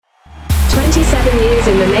7 years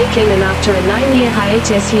in the making, and after a 9-year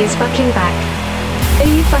hiatus he is fucking back. Are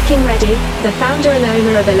you fucking ready? The founder and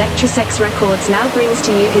owner of Electrosex Records now brings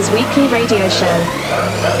to you his weekly radio show.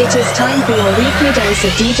 It is time for your weekly dose of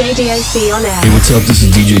DJ DOC on air. Hey, what's up? This is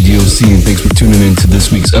DJ DOC, and thanks for tuning in to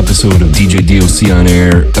this week's episode of DJ DOC on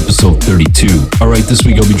air, episode 32. Alright, this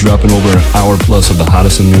week I'll be dropping over an hour plus of the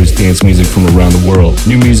hottest and newest dance music from around the world.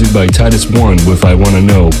 New music by Titus One with I Wanna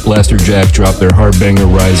Know. Blaster Jack dropped their hard banger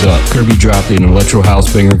Rise Up. Kirby dropped an electro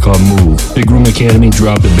house banger called Move. Big Room Academy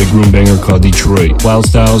dropped a big room banger called Detroit. Wild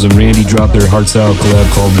Styles and Randy dropped their hardstyle collab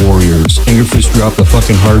called Warriors. Angerfish dropped a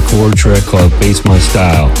fucking hardcore track called Face My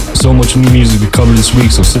Style. So much new music to cover this week,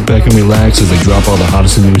 so sit back and relax as I drop all the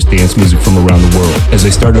hottest and newest dance music from around the world. As I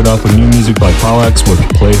started off with new music by Pollax with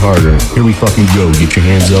Play Harder. Here we fucking go. Get your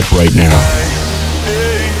hands up right now.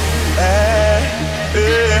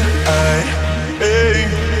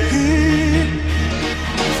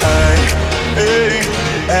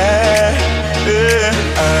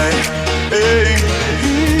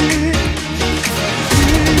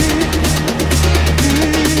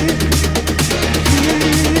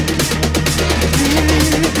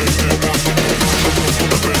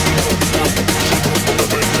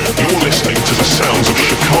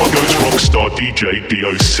 Chicago's rockstar DJ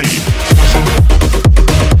DOC.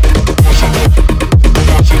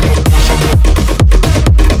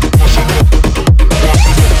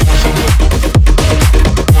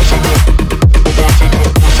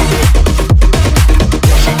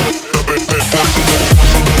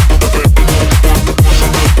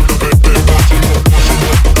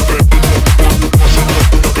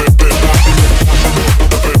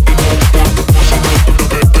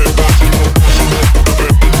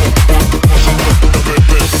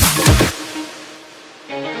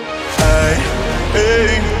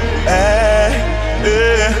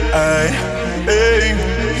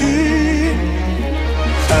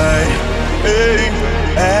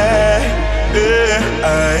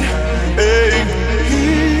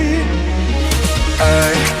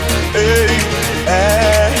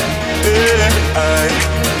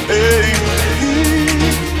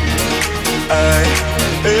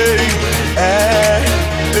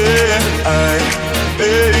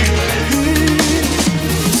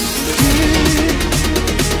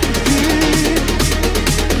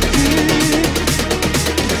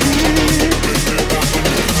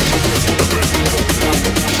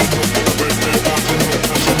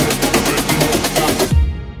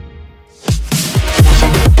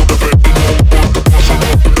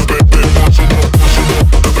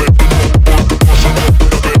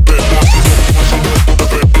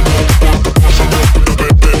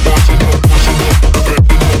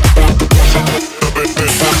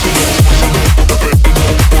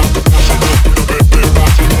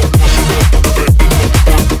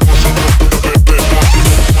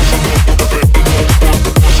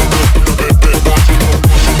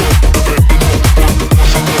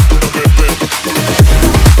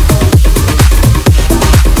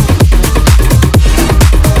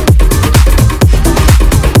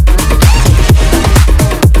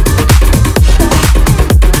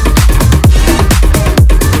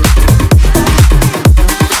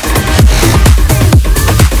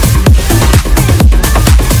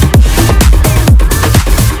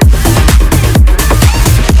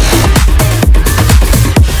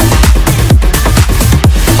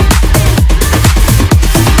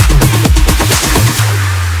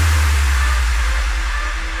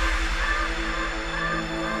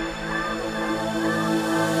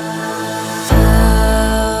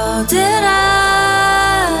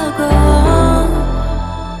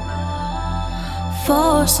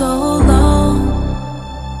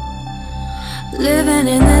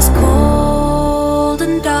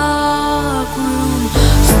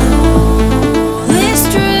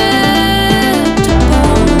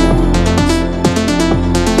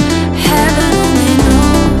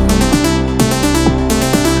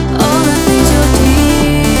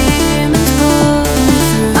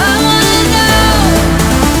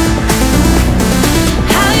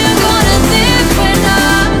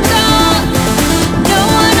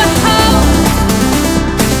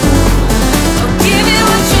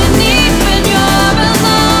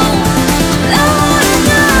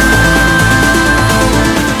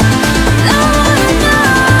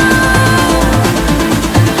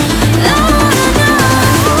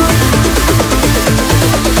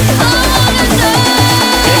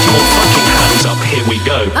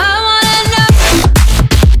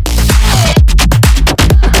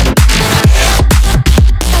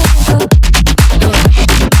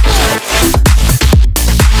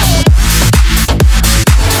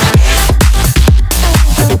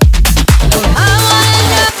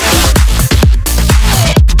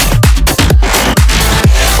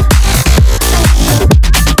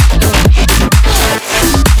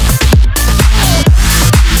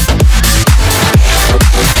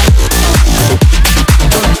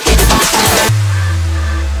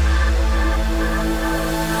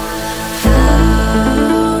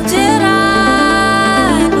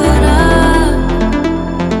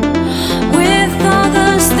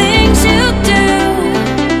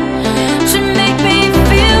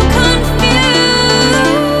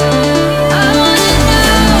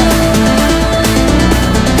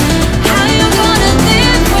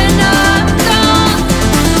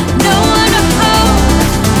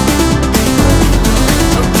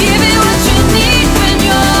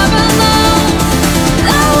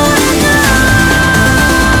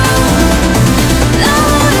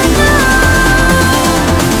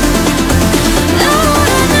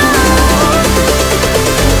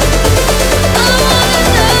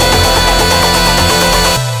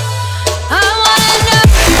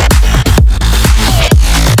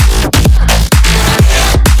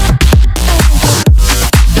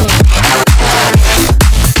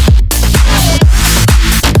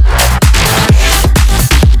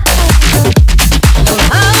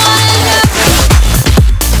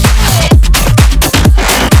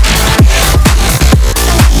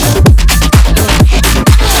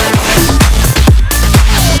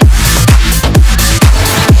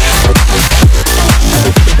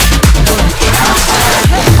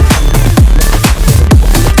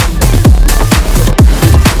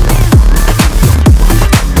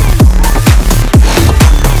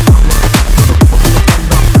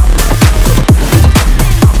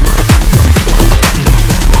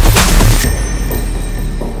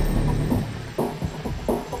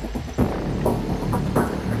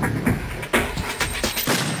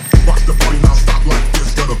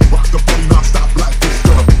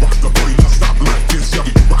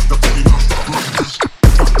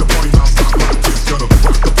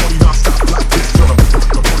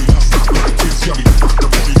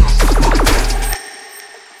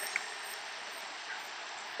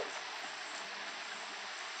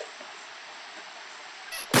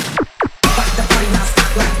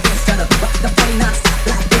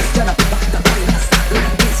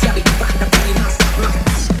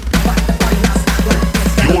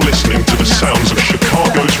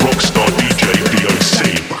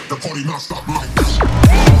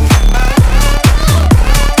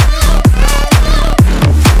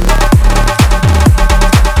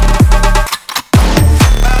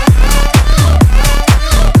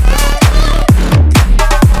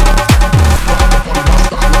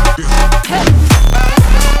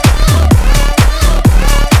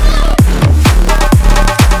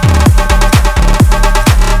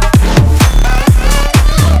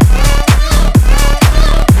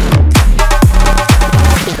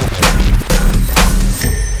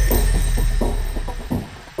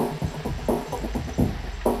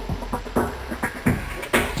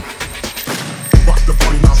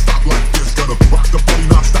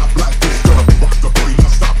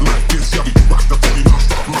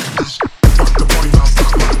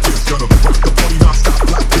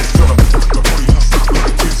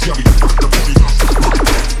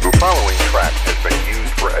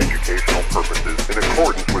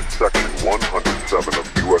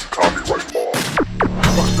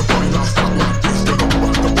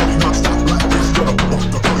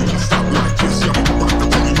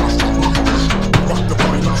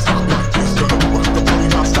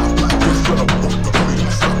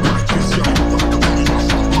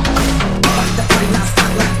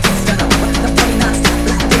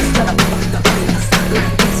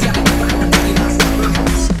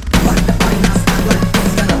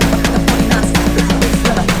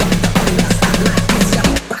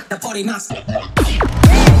 reinas.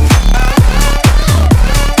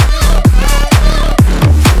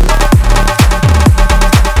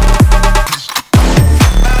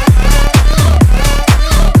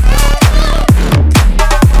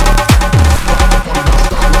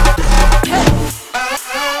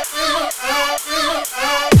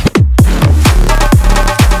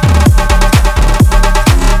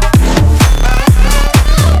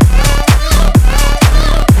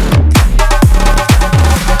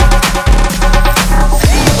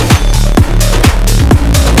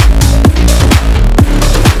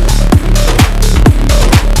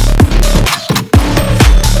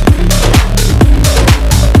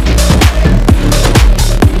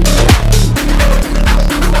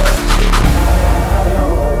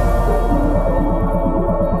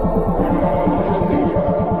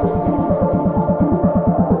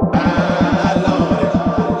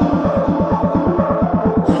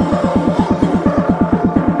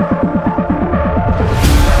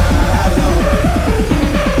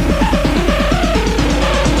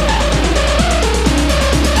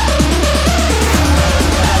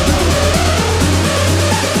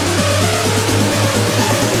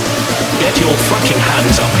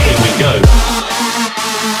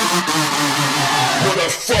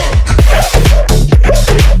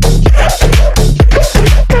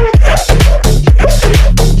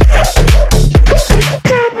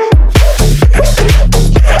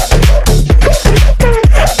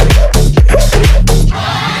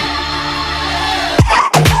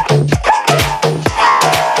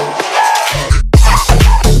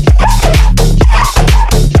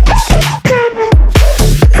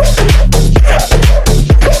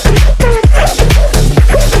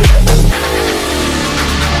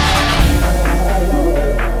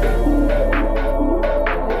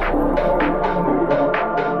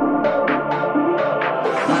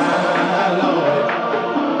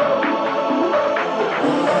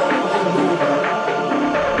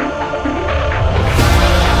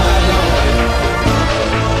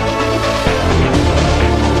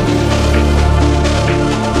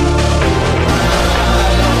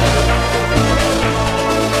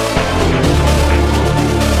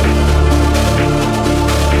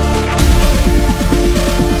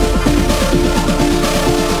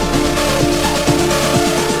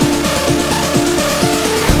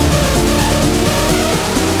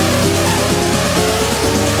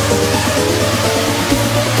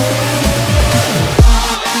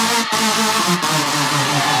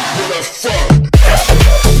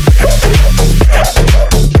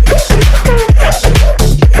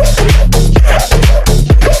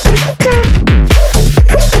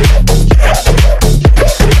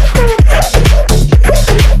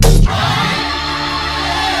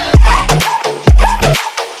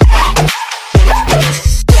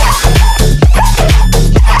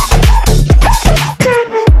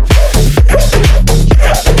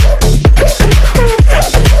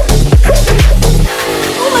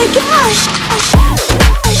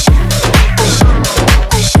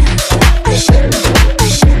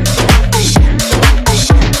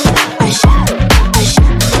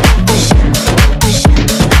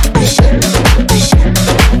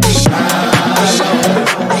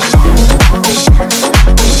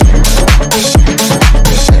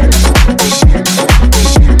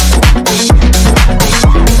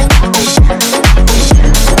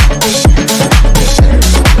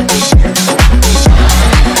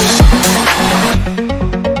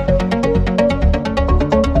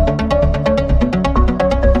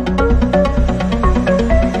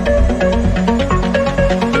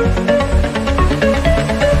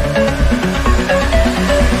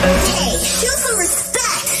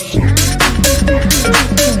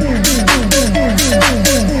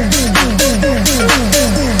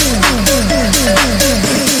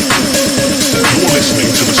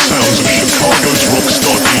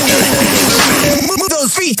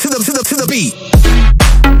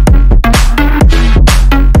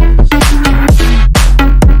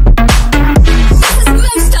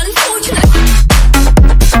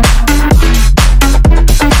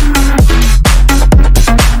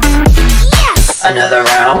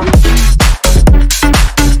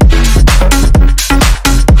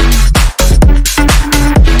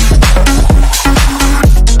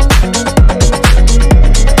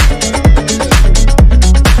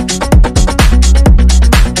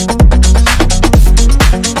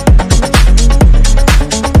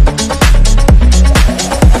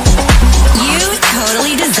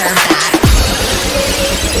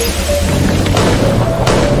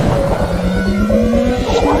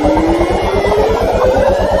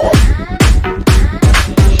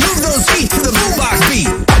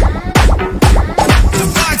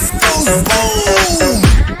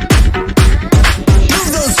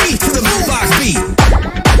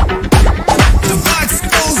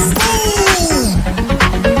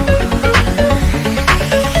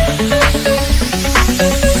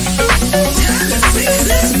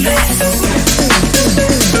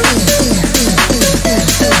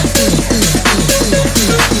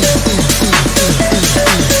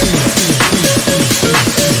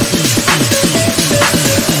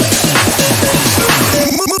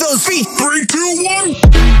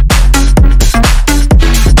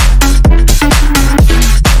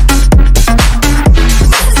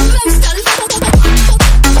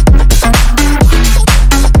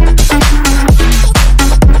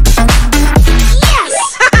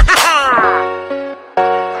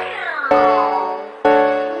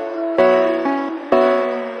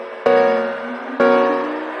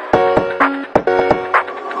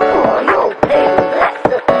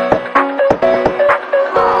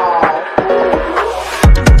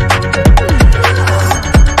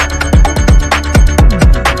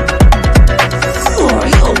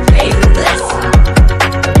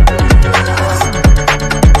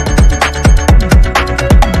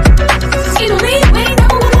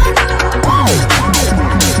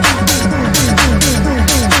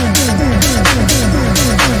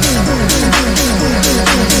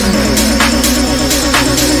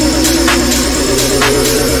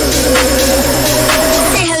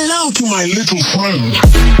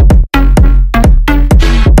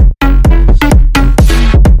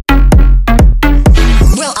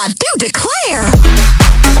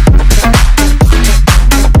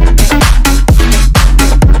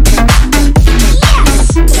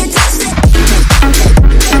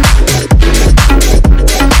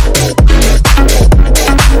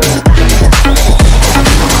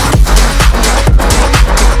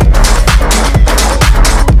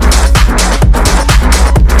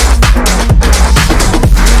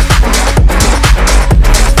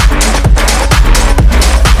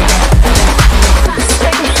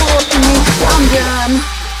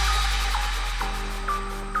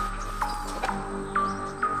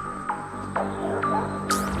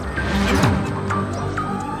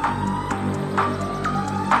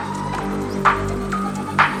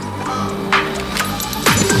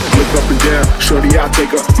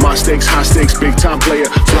 taker. My stakes, high stakes, big time player.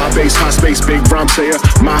 Fly bass, high space, big rhyme sayer.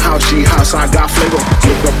 My house, she house, I got flavor.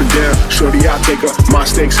 Look up and down, shorty, I take her. My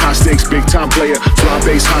stakes, high stakes, big time player. Fly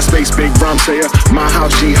bass, high space, big rhyme sayer. My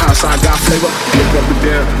house, she house, I got flavor. Look up and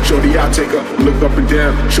down, shorty, I take her. Look up and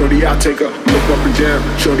down, shorty, I take her. Look up and down,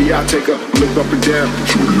 shorty, I take her. Look up and down,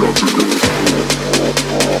 shorty, I take her.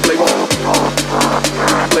 Flavor,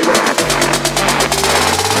 flavor.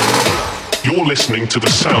 You're listening to the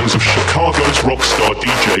sounds of Chicago's rockstar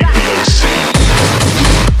DJ DOC.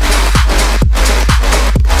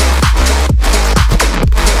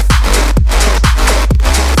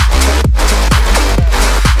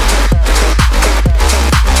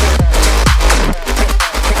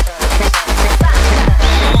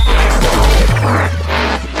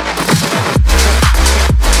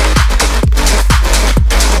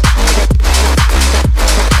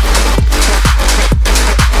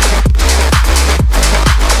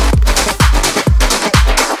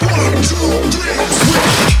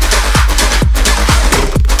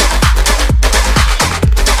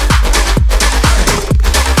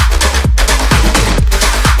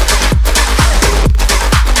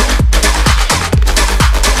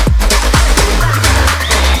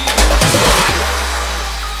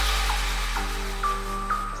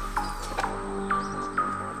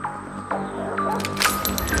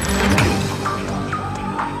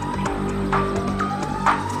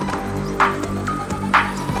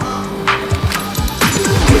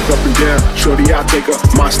 Shorty, I take her.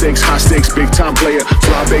 My stakes, high stakes, big time player.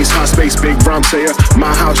 Fly bass, high space, big rhyme sayer. My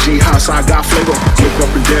house, she house, I got flavor. Look up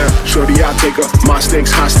and down, shorty, I take her. My stakes,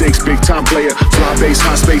 high stakes, big time player. Fly bass,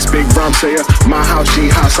 high space, big rhyme sayer. My house, she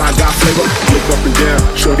house, I got flavor. Look up and down,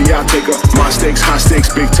 shorty, I take her. My stakes, high stakes,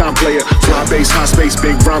 big time player. Fly bass, high space,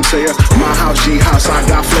 big rhyme sayer. My house, she house, I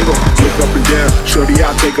got flavor. Look up and down, shorty, I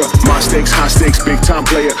take her. My stakes, high stakes, big time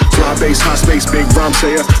player. Fly bass, high space, big rhyme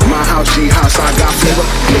sayer. My house, she house, I got flavor.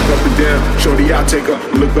 Look up and down, shorty, I take her.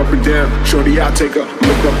 Look up and down, shorty, I take her.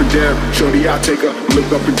 Look up and down, shorty, I take her.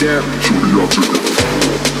 Look up and down, shorty, I take her.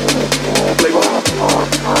 Flavor,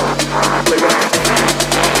 flavor.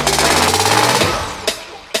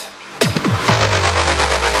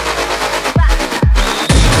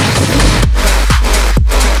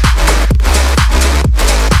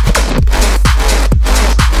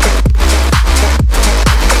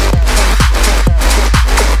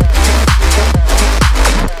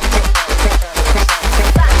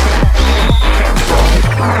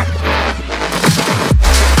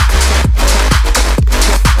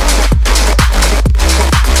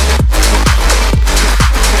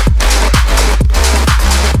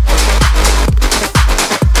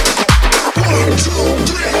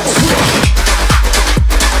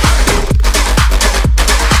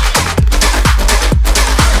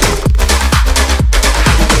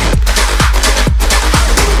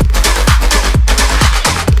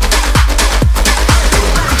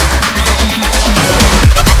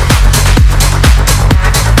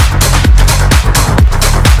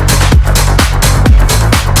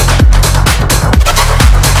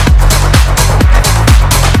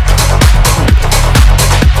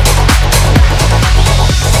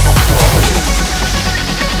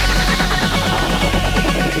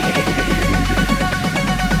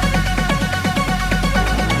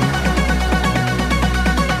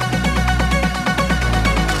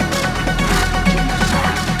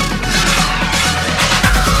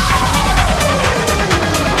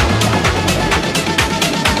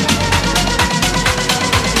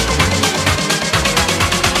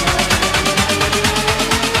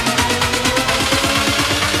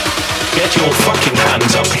 Get your fucking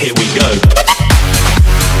hands up, here we go.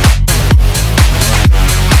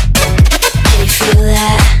 Can you feel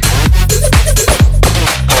that?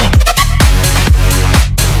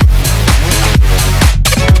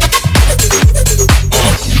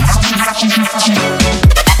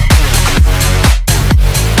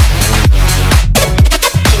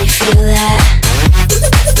 Can you feel that?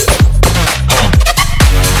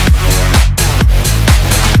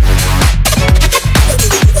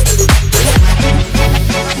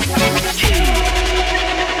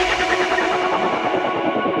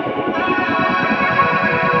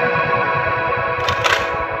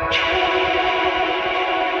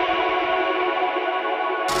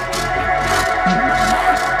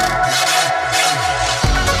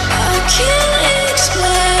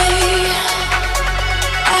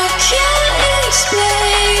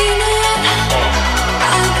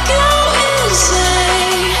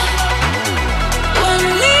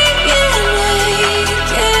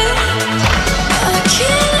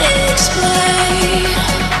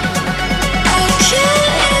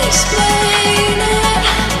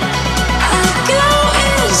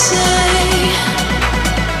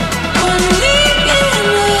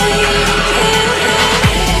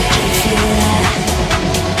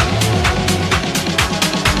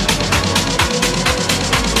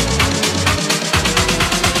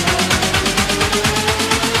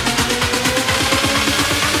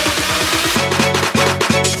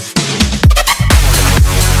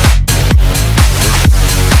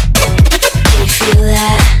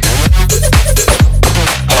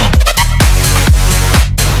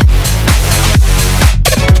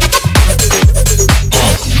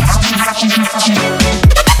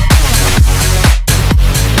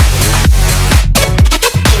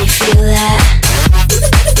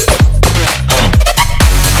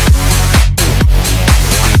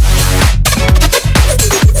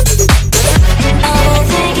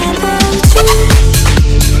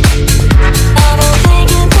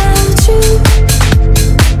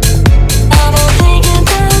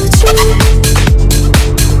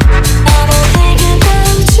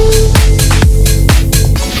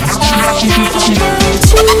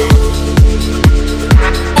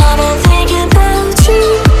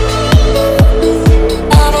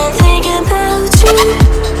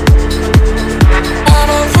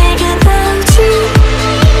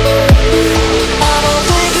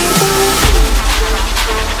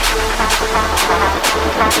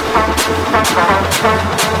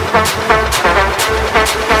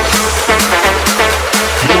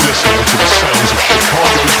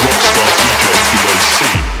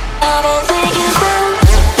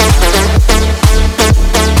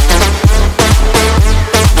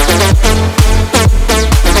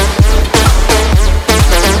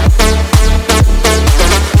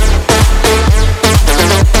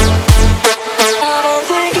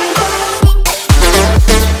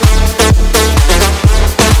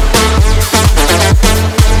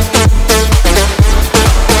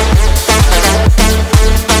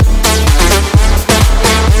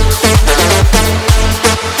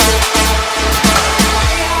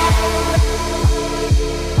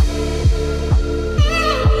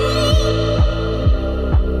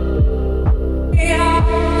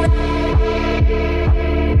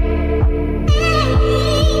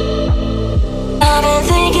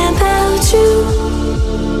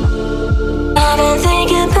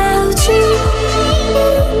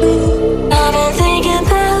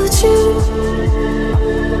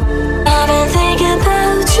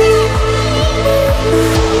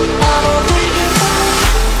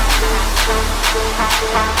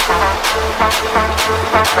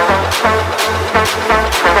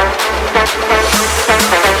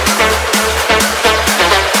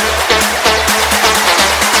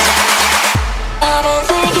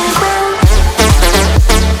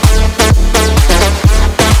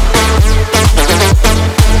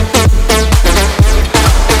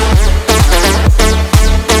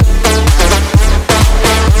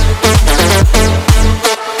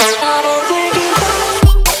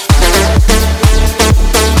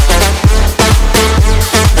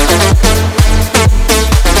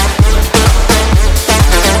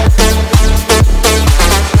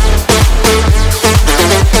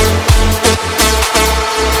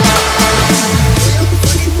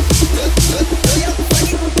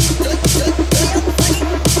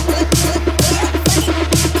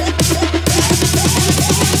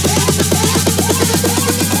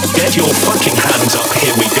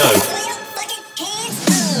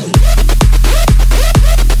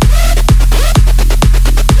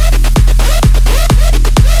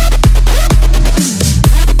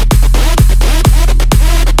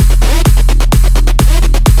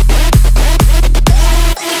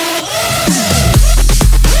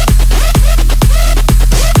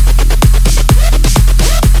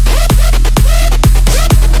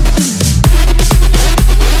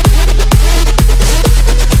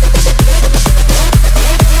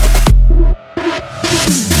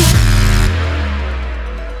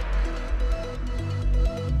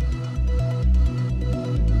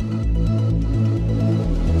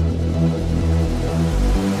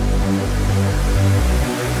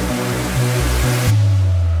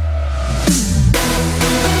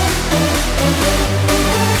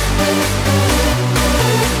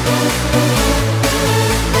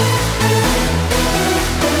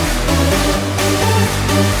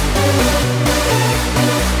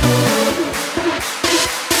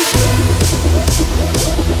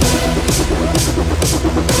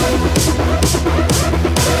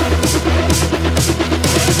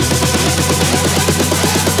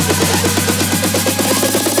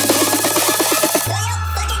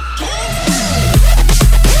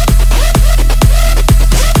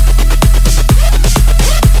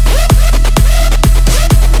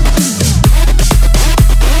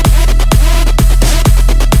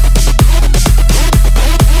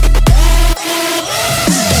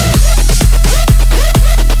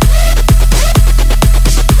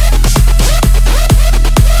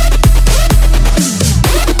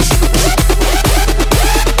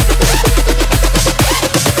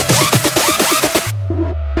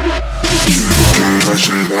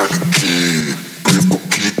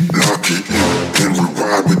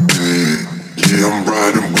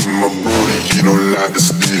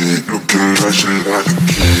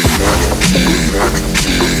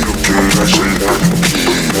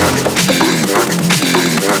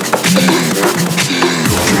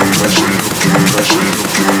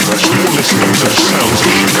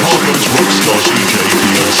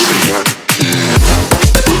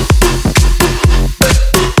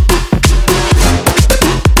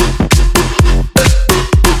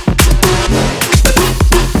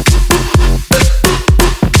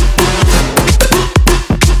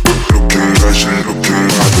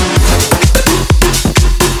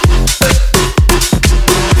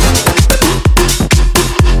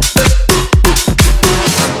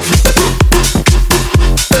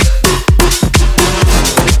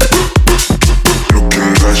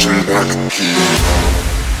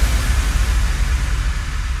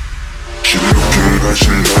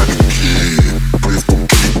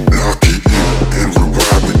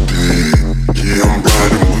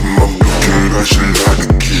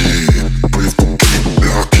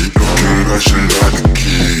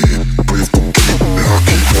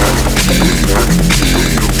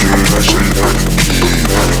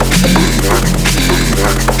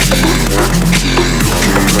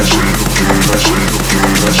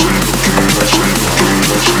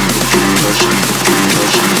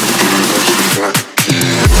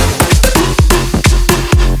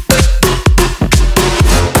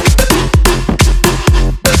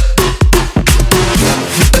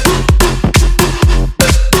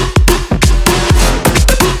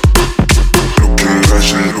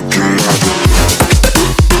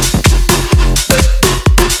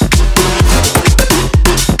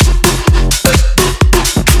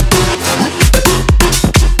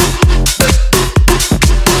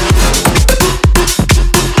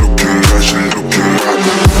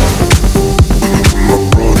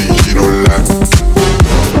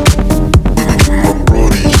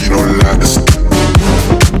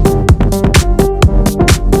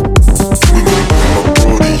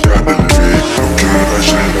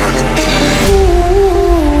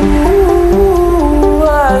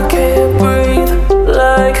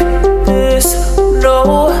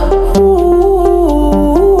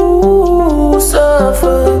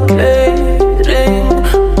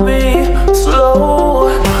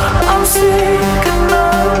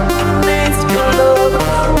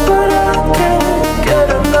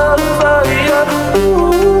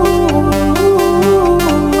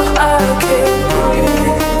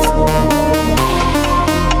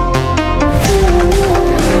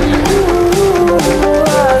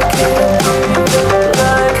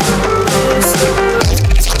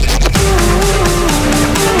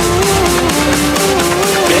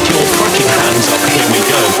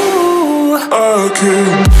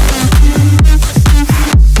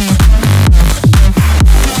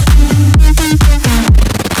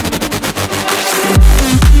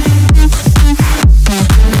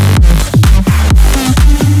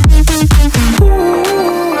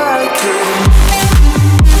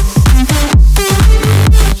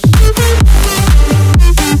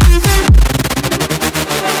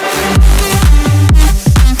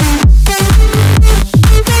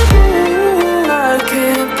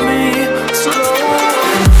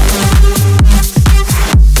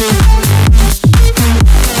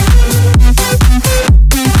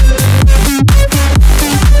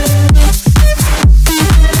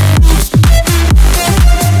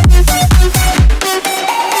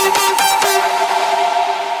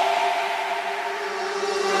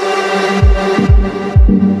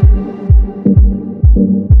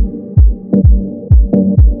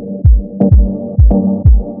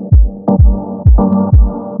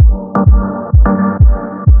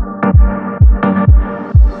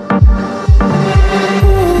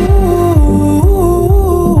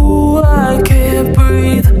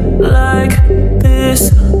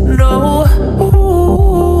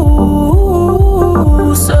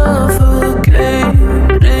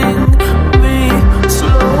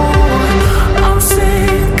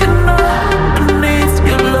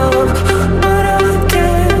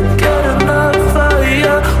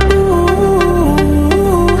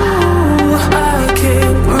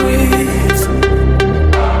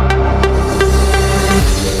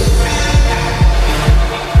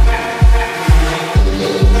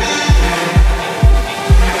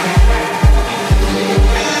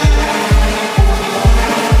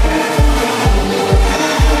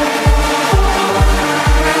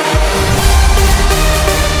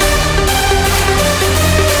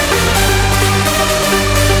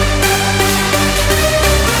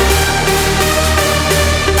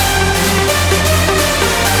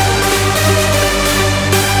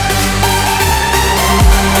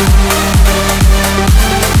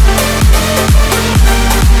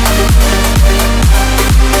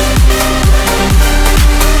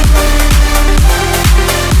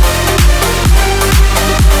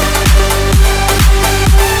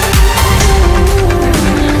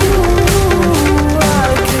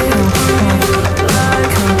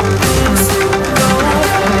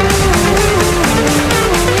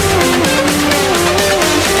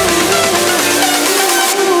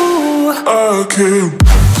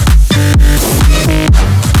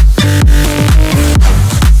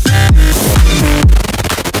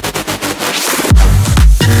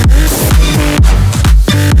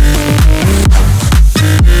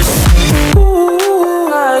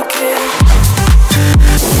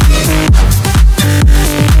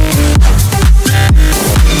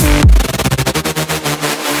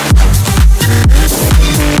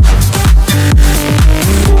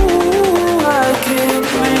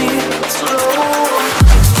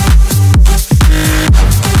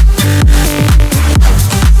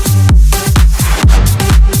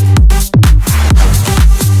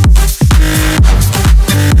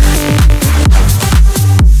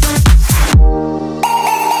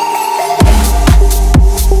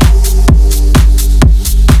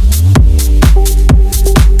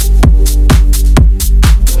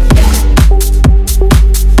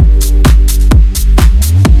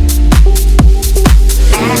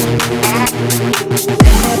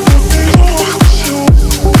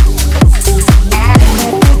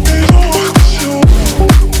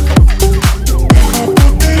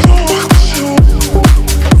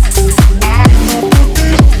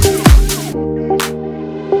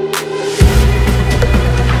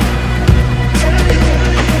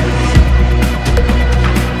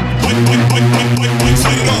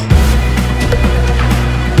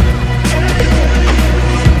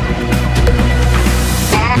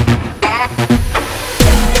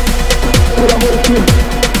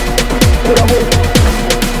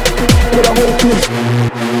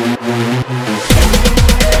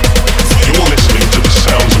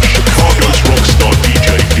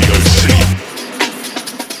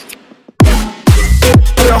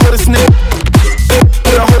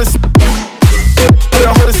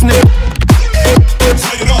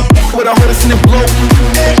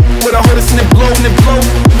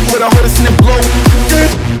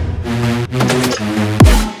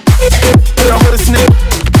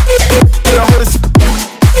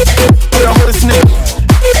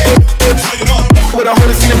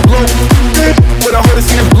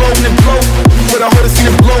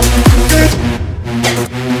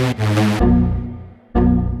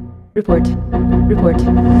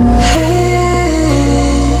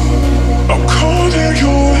 I'm caught in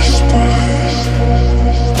your whispers.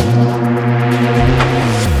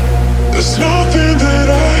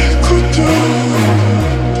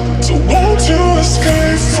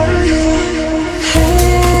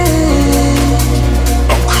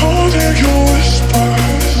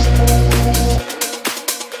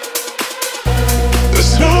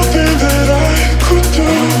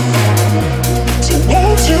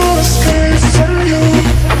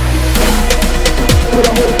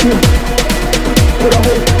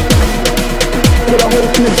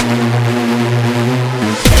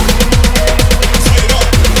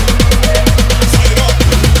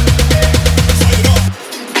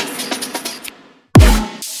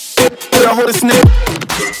 With a hold a snip.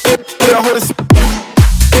 With a hold a snip.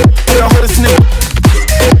 With a hold a snip.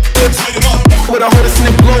 With a hold a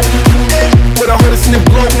snip blow. With a hold a snip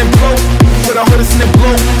blow and blow. With a hold a snip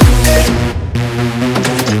blow.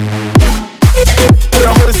 With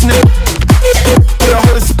a hold a snip. With a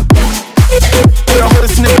hold a snip. With a hold a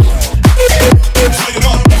snip.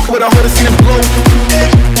 With a hold a snip blow.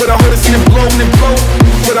 With a hold a snip blow and blow.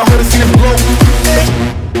 With a hold a snip blow.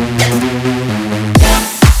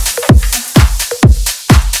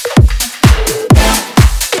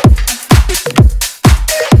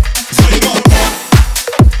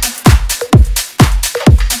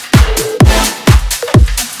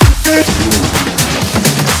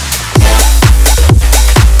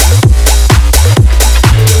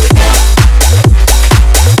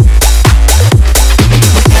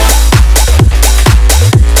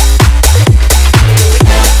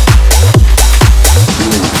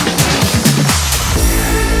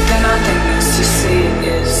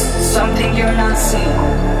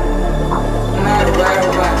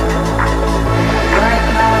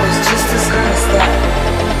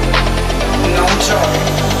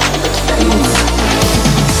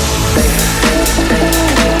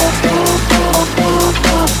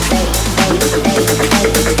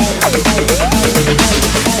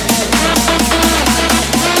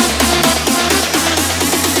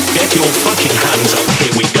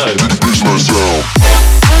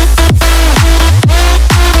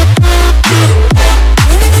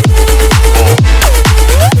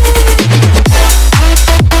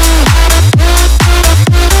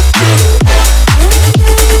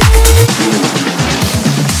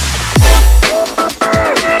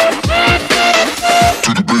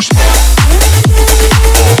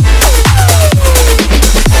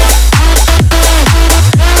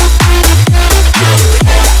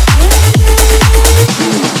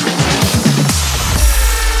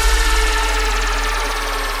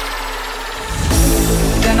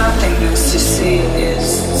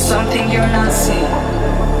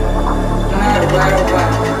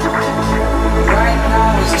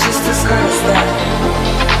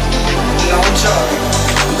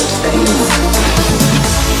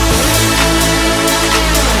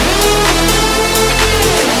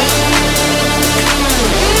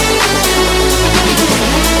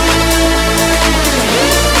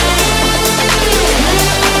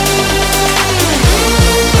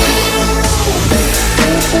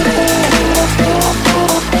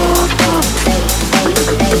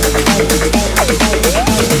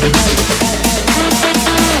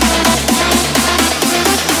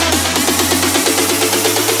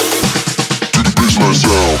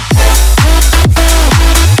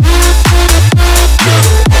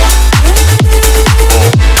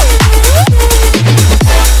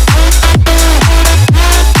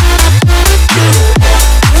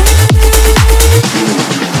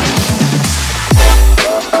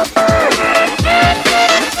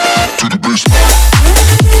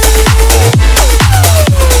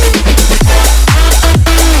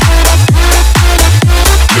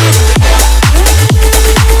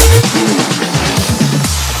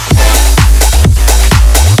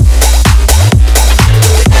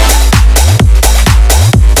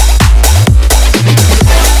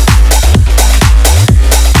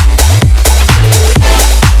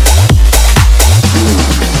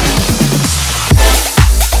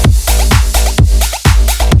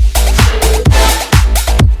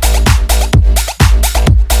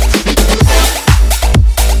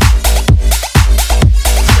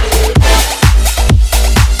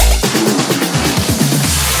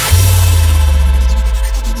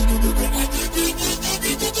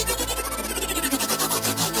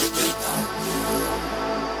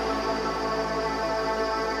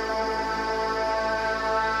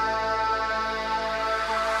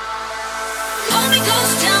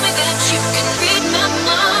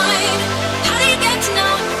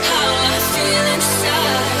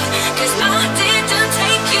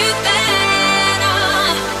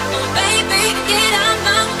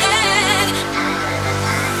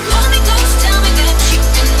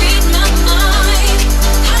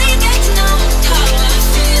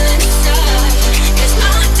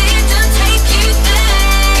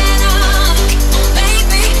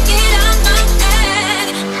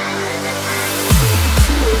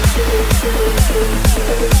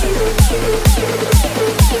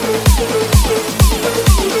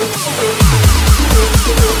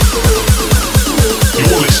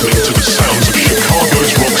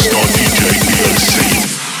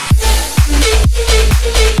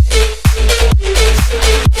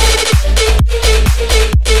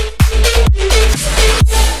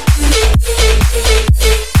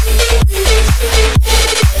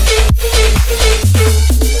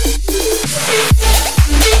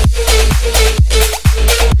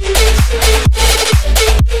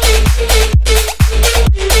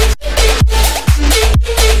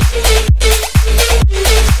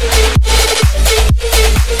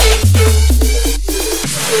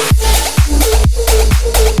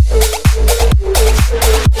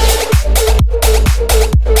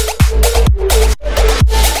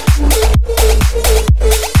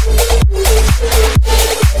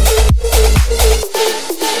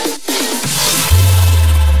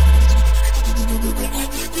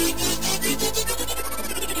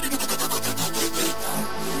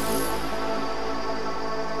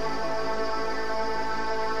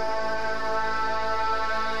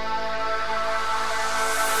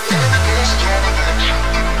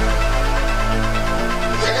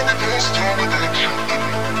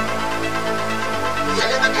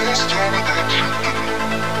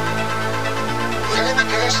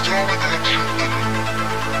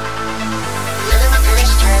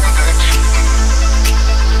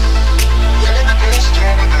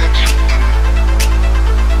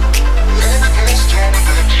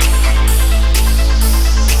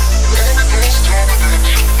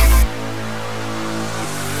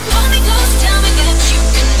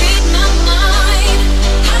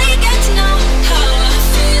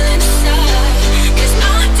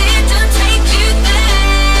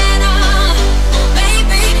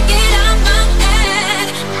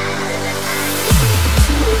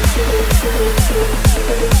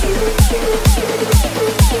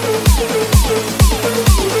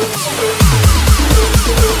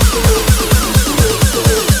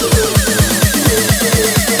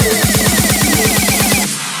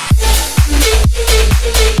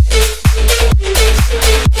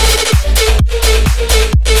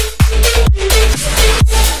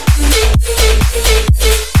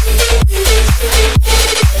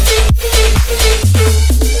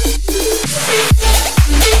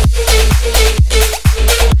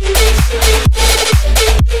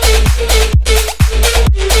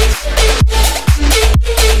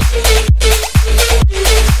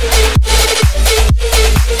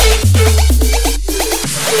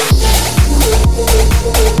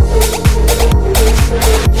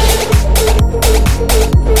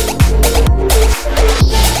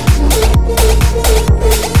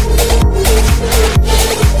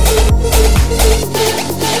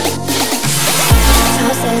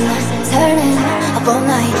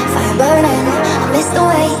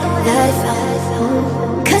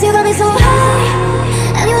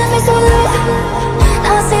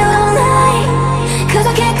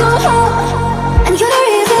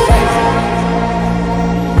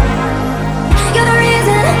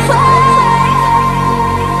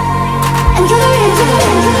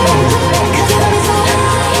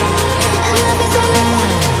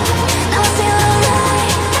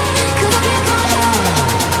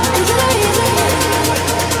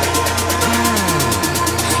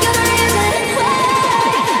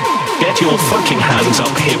 your fucking hands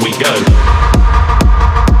up, here we go.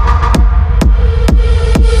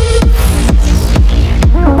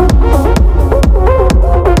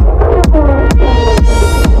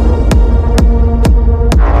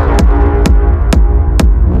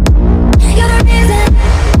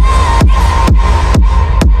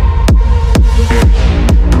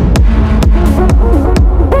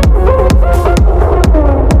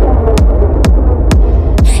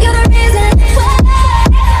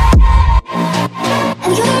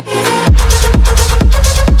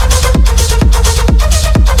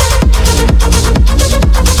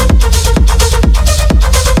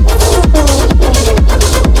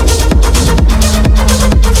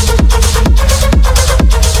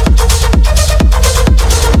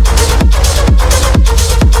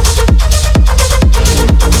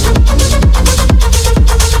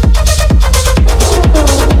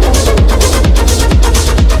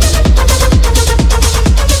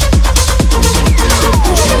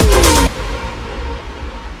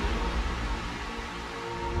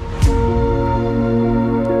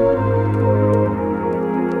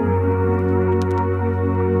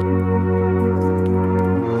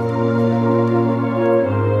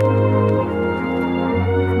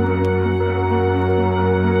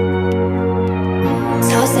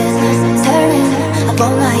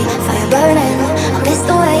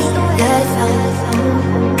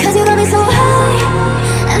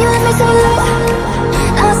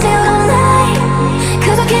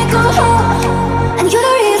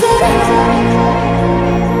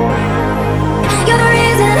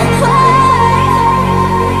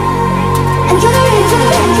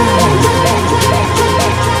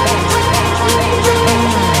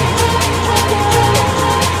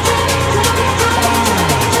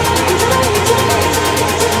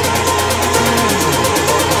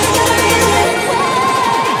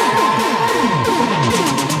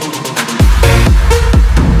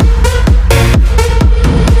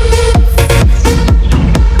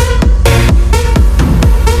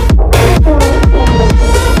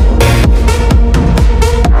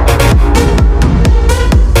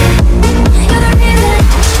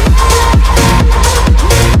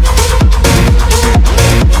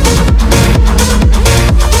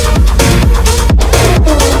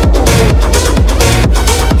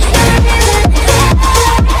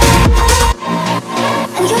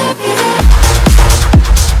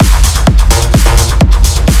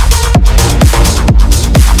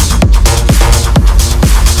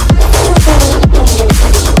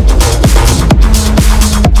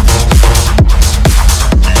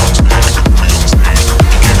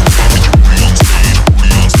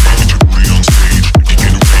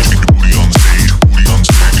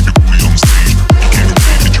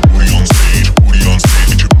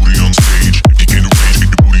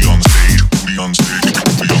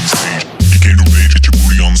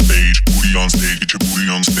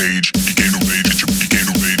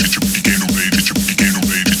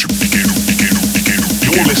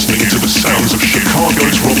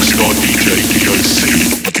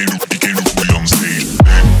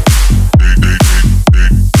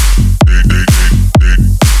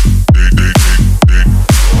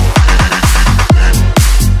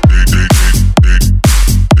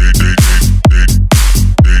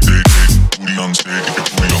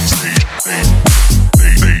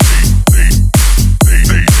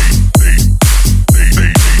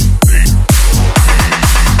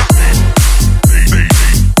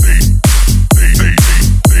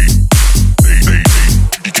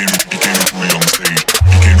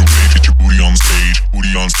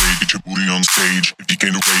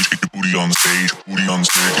 came to rage, get your booty on the stage. Booty on the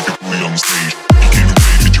stage, get your booty on the stage. If you came to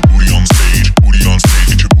rage, get your booty on the stage. Booty on the stage,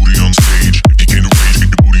 get your booty on the stage. If you came to rage, get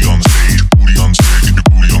your booty on the stage. Booty on the stage, get your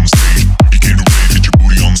booty on the stage. If you came to rage, get your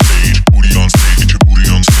booty on the stage. Booty on the stage, get your booty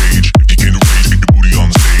on the stage. If you came to rage, get your booty on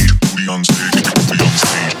the stage. Booty on the stage, get your booty on the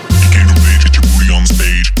stage. If you came to rage, get your booty on the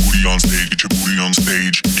stage. Booty on the stage, get your booty on the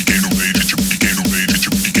stage. If you came to rage, get your you came to rage, get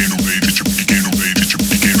your you came to rage, get your you came to rage, get your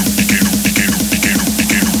you came to you came to you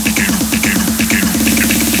came to you came to you came to you came to you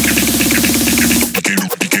came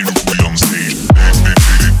to you came to booty on the stage.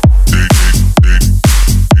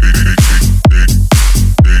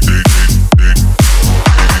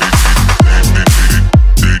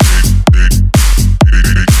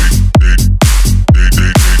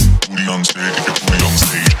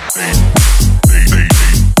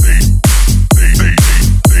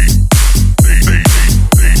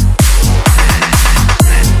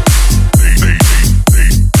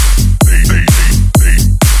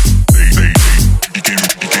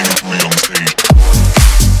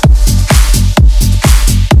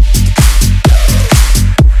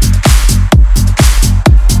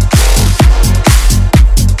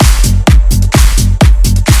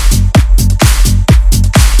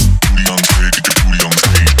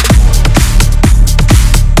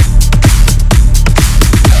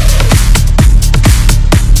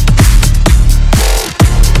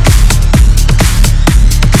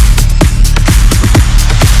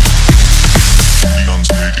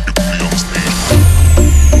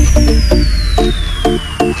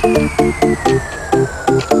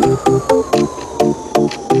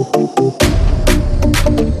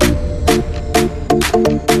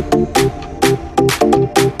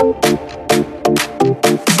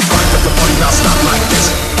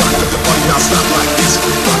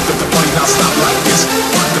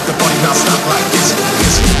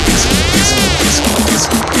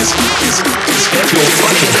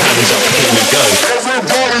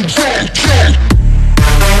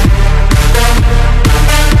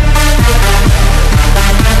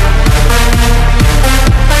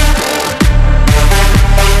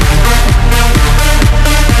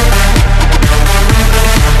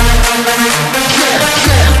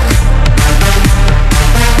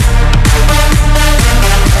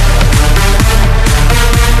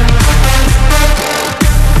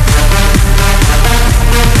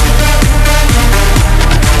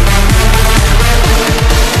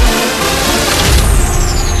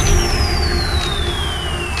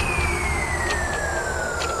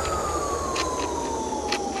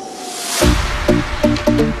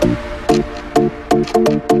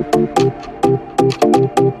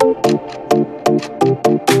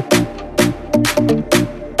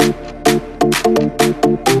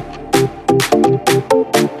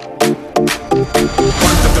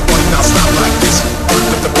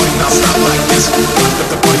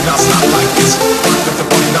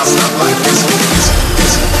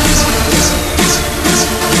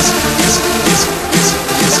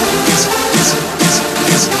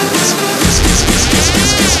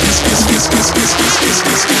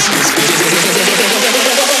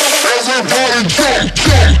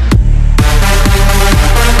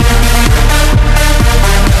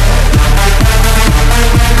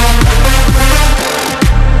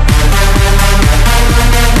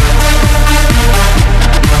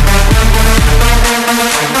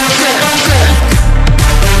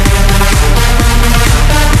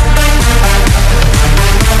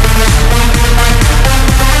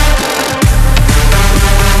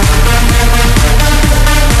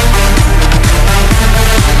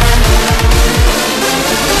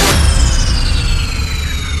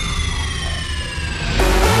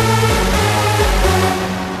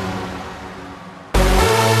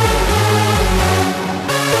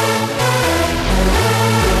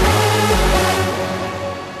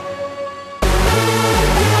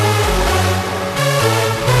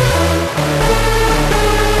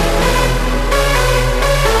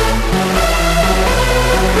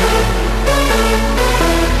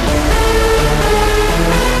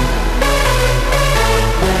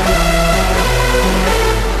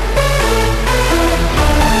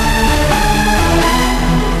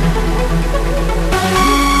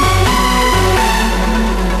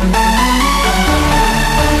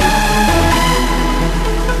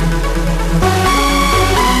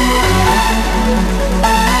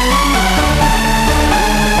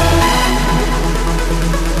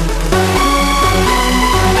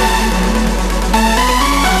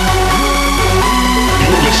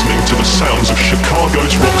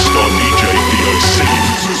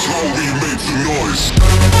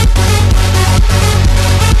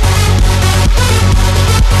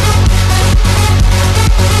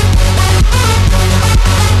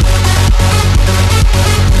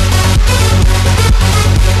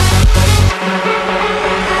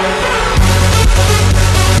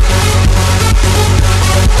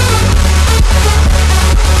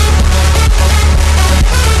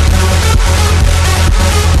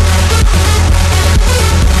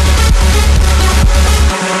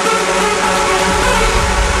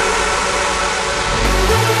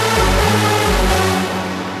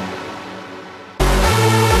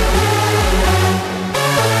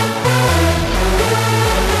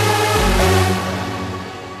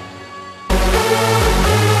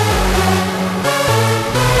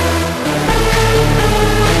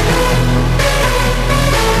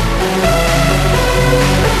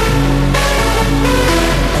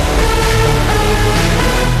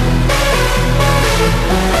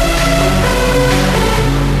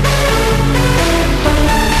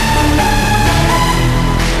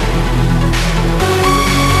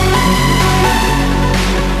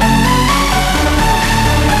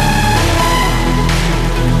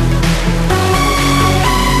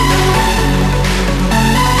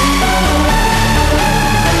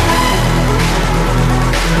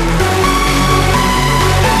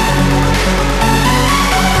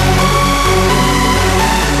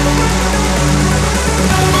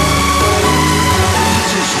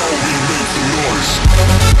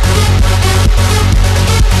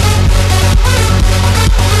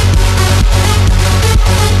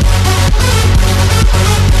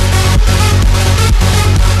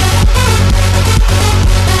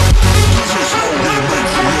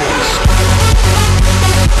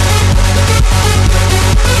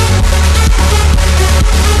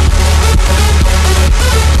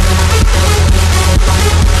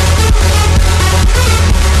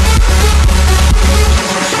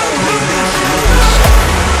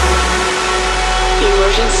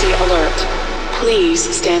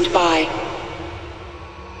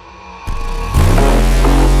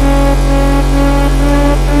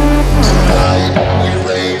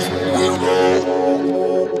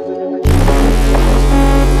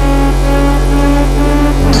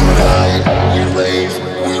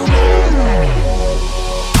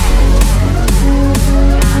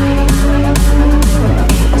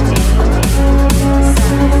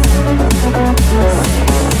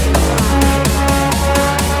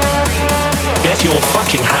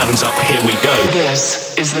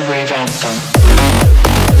 the rave anthem.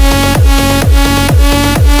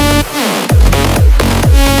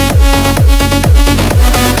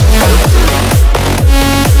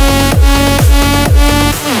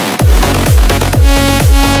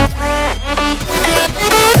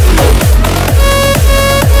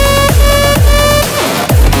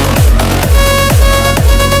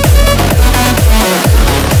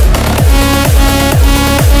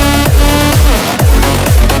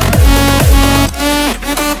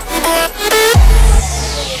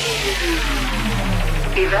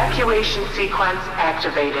 Evacuation sequence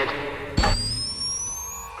activated.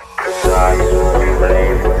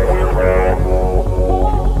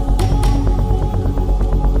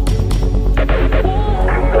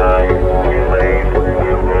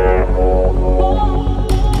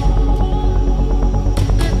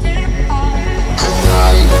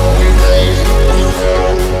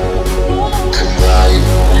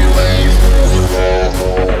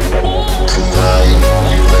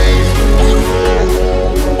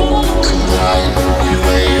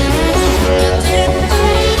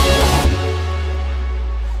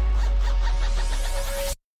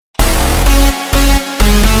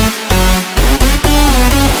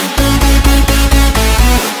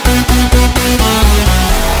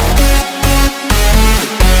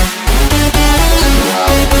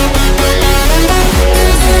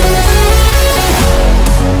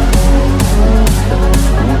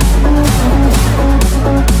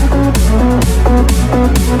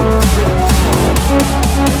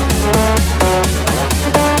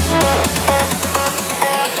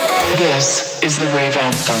 This is the rave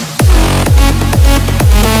anthem.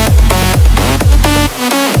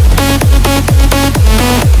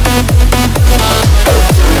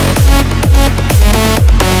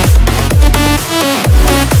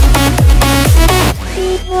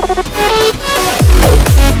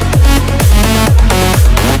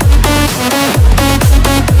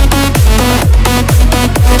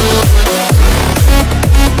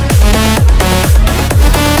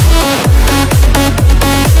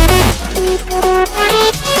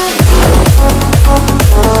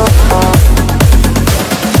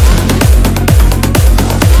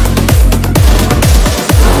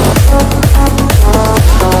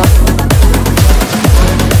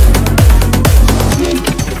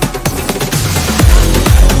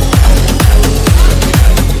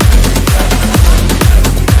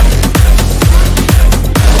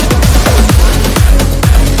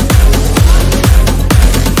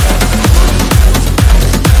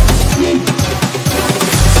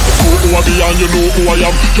 You know who I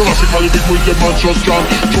am. Jurassically big with the man just strong.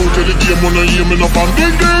 True to the game when I aim in a fan.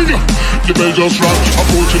 Ding ding. The bell just rang.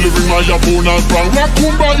 Approach to the ring, my opponent sprang.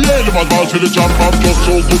 Rakumba, yeah, the ball to the jump. I'm just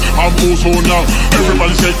so good, I'm so now.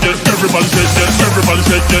 Everybody say yes, everybody say yes, everybody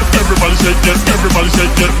say yes, everybody say yes, everybody say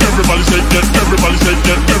yes, everybody say yes, everybody say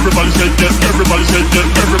yes, everybody say yes, everybody say yes, everybody say yes,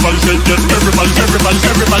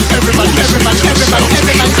 everybody.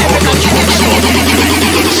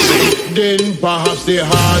 Then perhaps they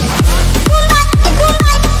had.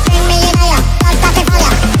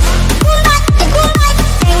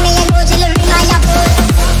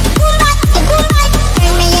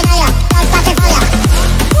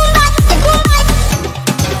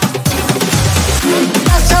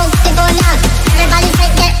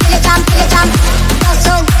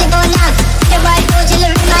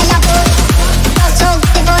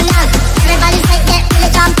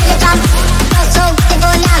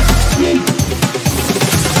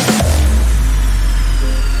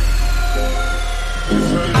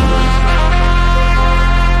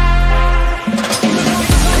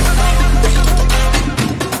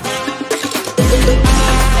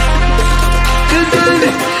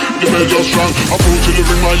 Just strong, approach to the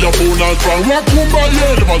ring, my opponent strong. Rakumba,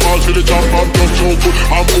 yeah, the ball to the jump. I'm just so good,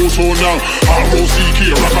 I'm also now.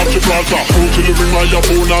 R.O.C.K, rock up Gibraltar. Approach to the ring, my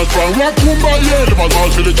opponent strong. Rakumba, yeah, the ball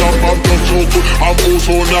to the jump. I'm just so good, I'm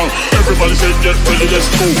also now. Everybody say yes, ready, let's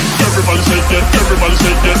go. Everybody say yes, everybody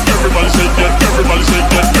say yes, everybody say yes, everybody say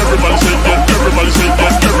yes, everybody say yes, everybody say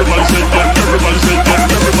yes, everybody say yes, everybody say yes,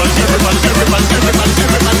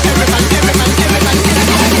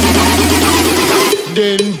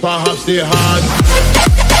 Then perhaps they had.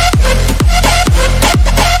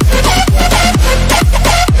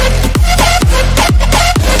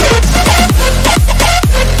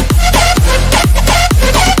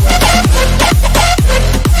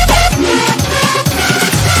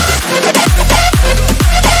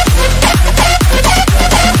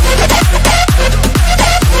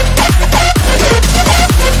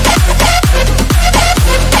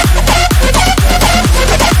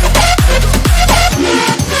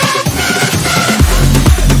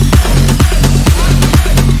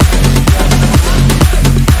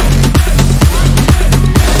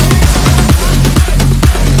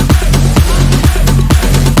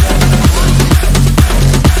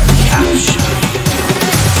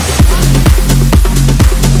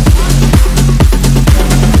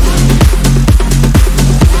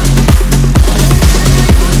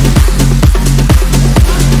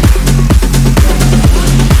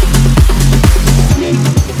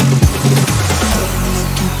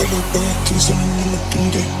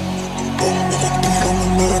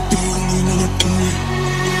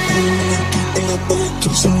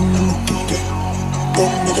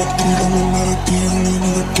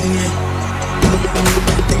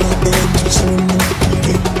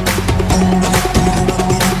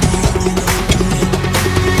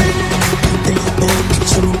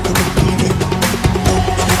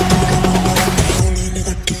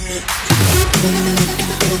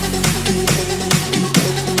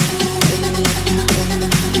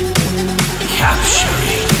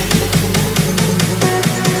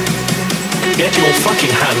 Get your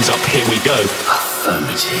fucking hands up, here we go.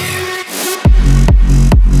 Affirmative.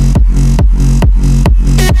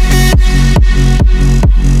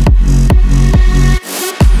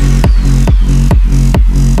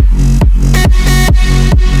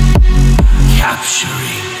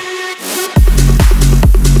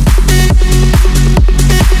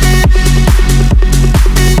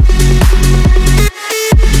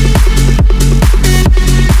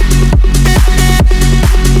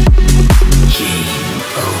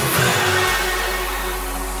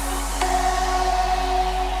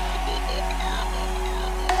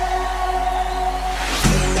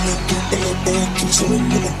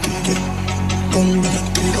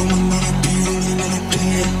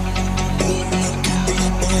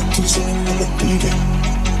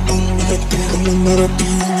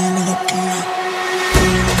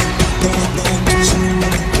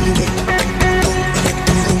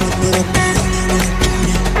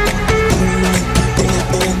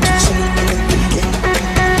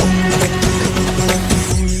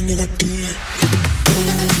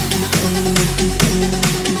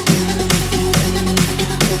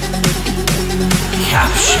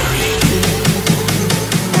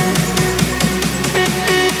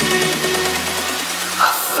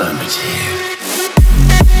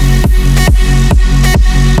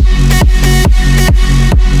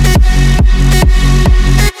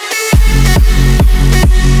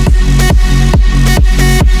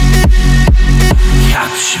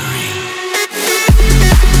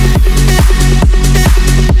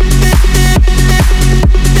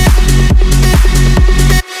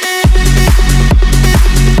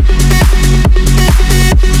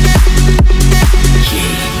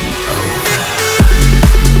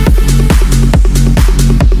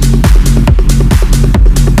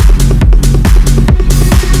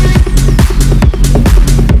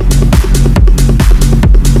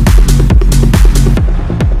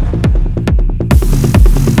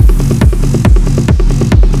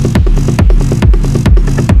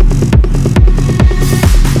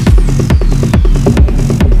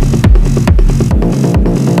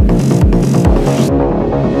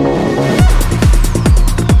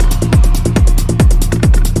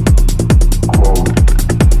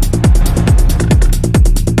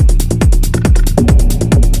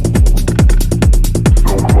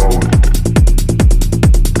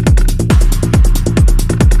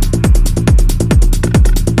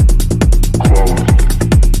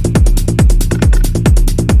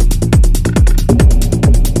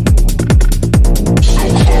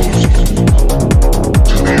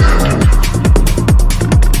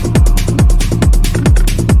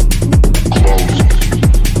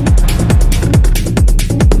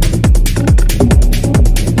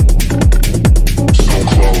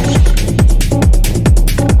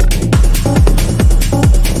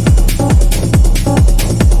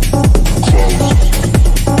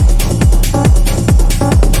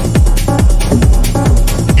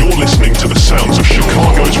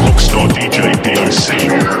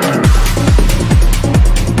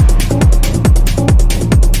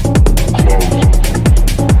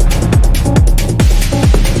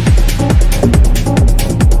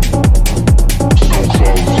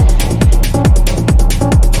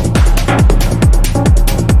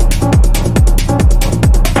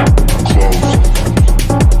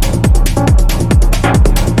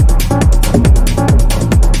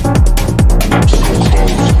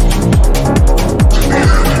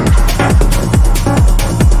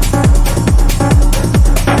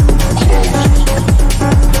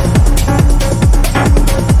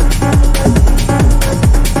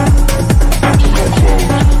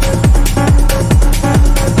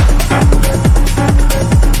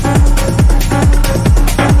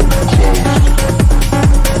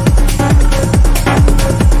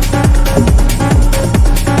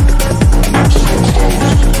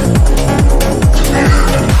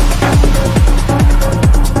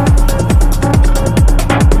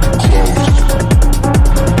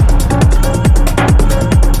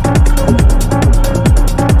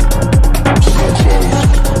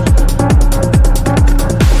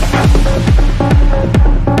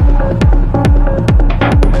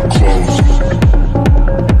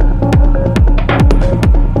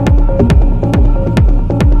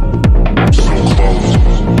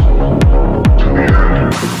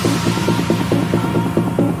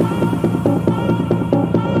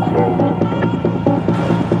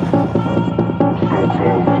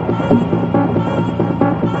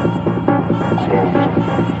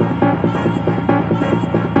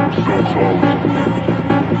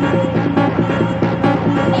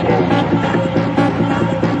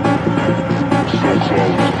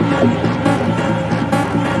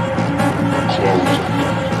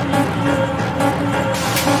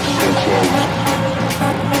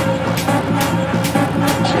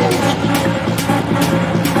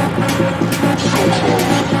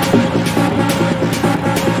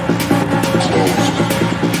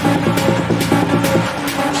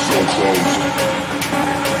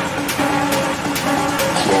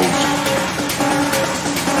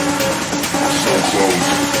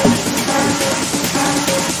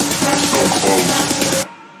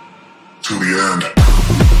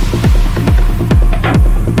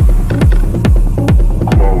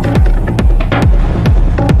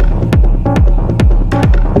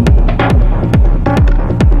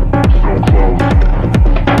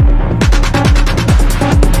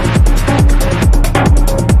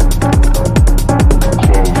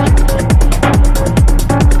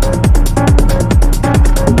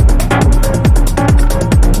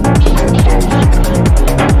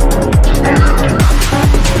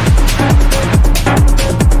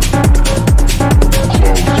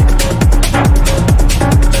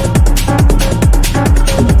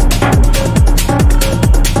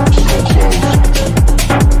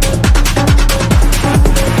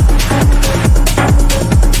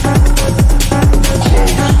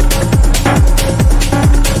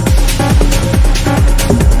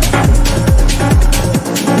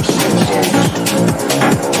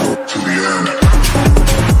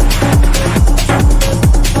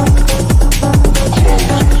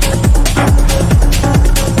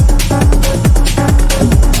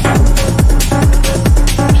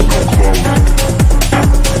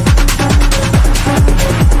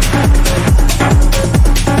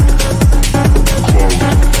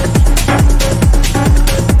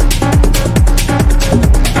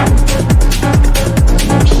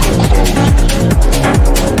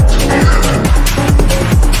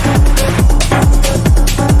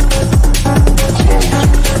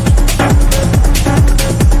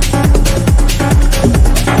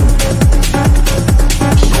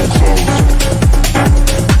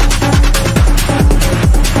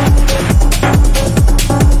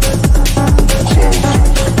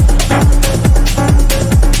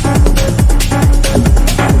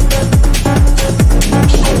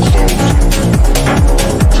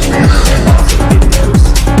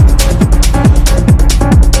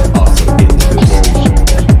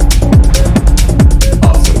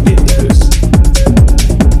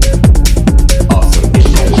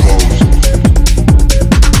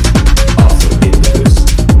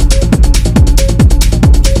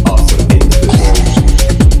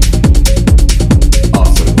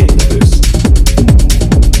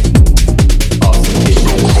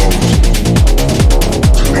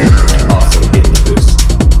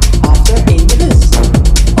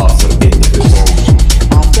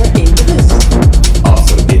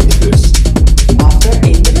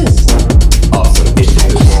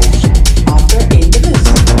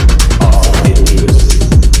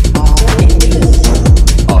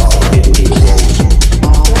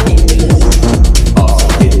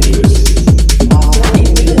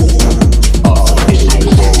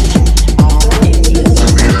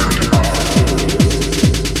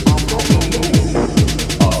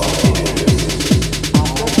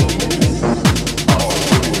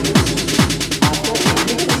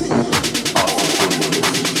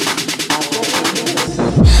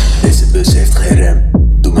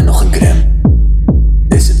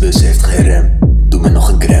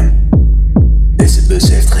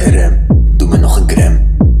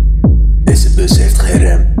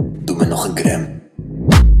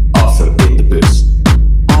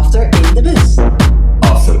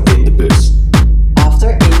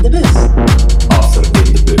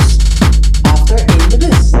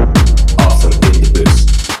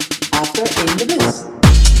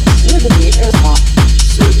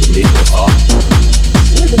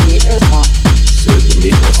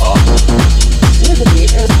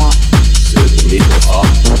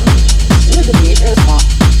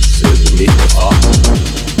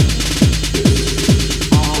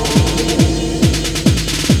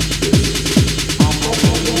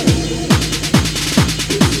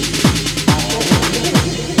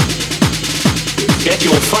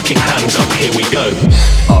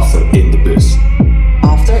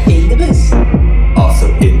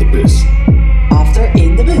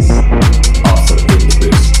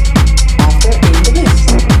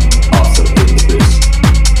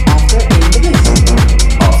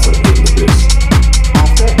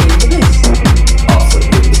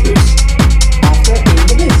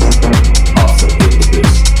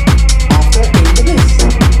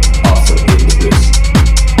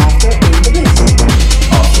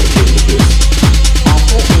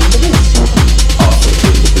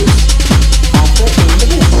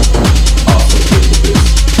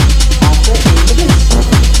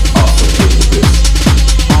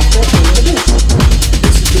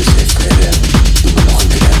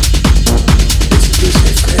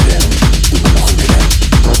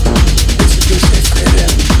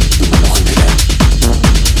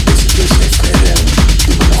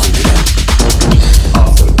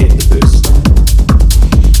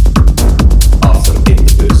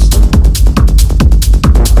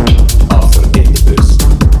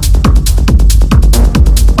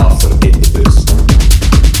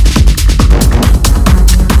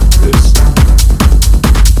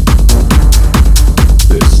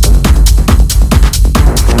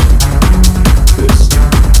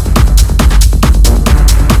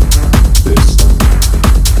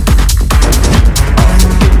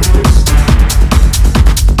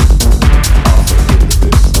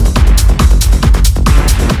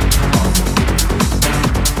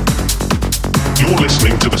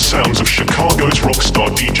 Chicago's rockstar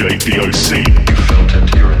DJ DOC. You felt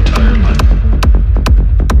it your entire life.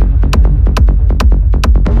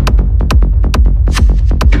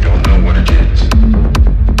 You don't know what it is,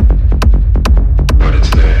 but it's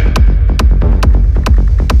there.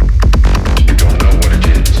 You don't know what it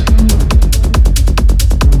is,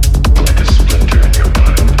 like a splinter in your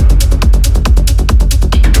mind.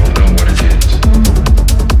 You don't know what it is,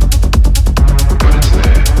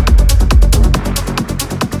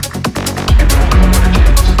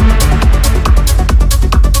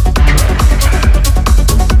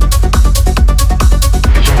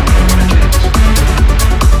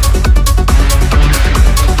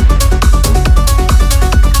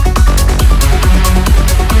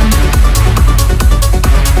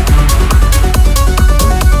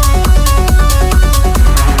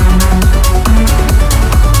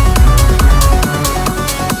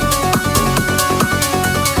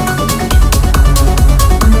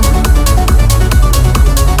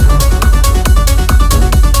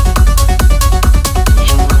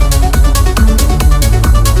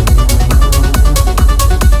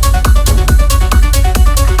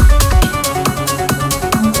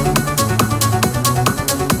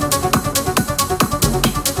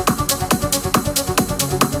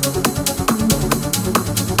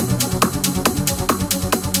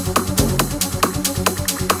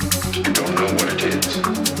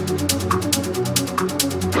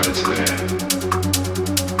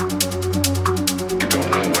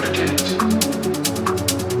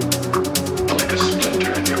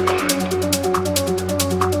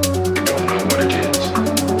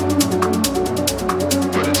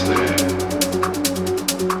 but it's there.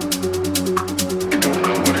 You don't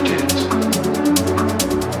know what it is.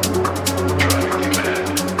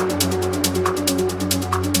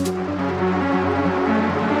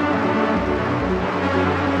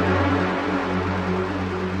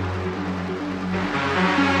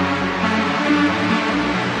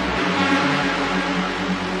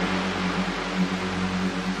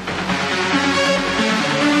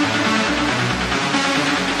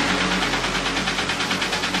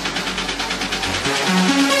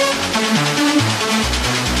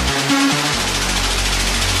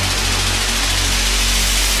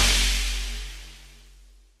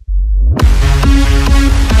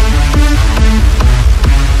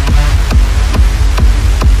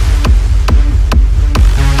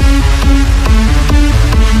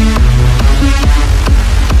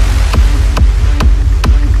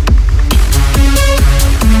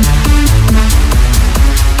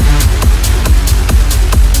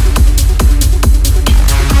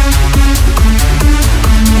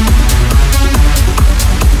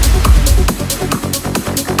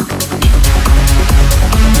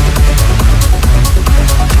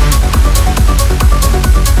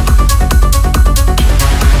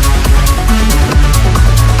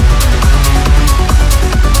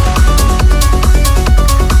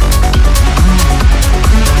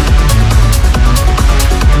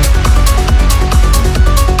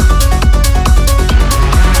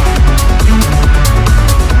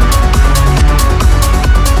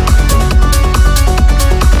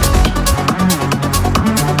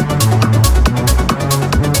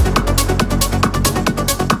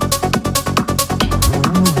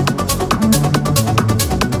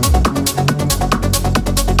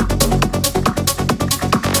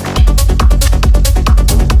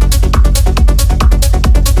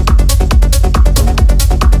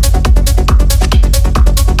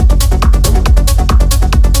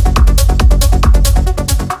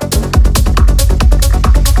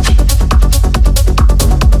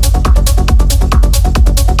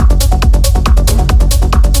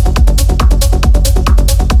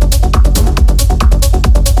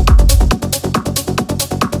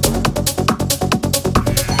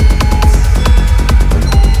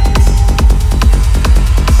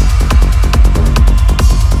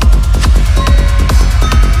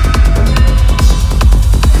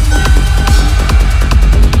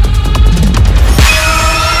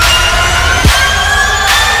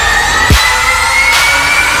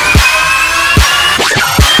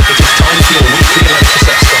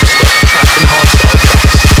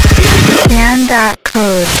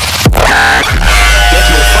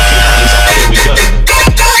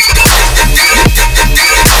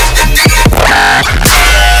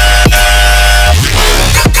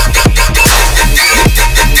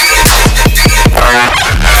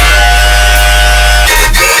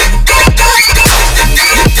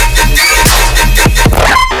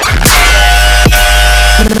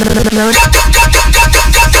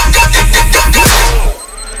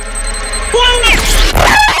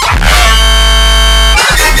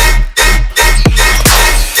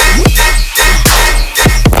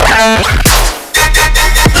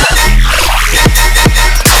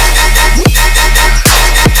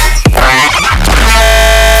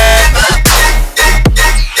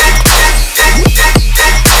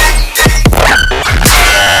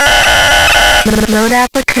 Load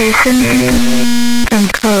application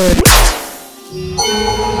and code.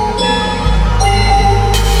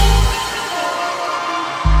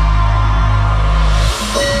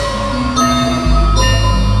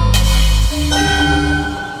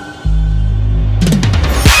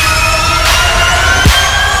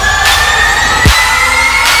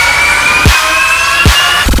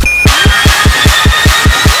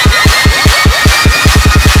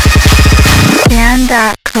 Scan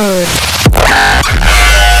that code.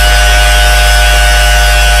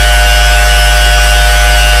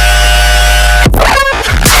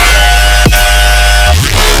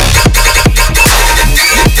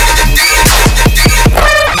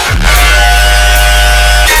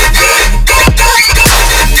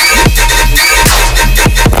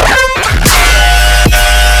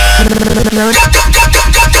 Load.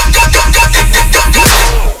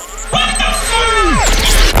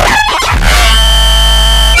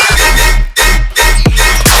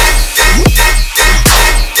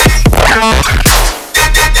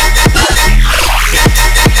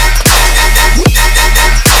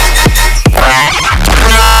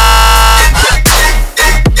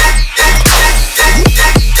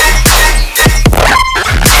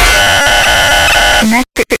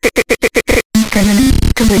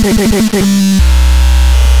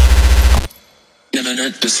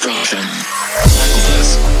 Imminent destruction.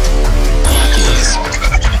 Blacklist. Blacklist.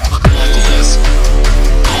 Blacklist.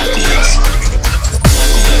 Blacklist.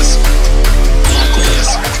 Blacklist.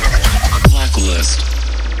 Blacklist.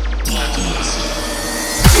 Blacklist.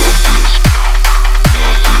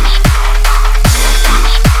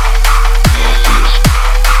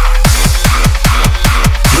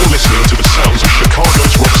 You're listening to the sounds of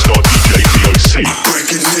Chicago's rockstar DJ DOC.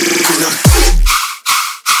 Breaking it.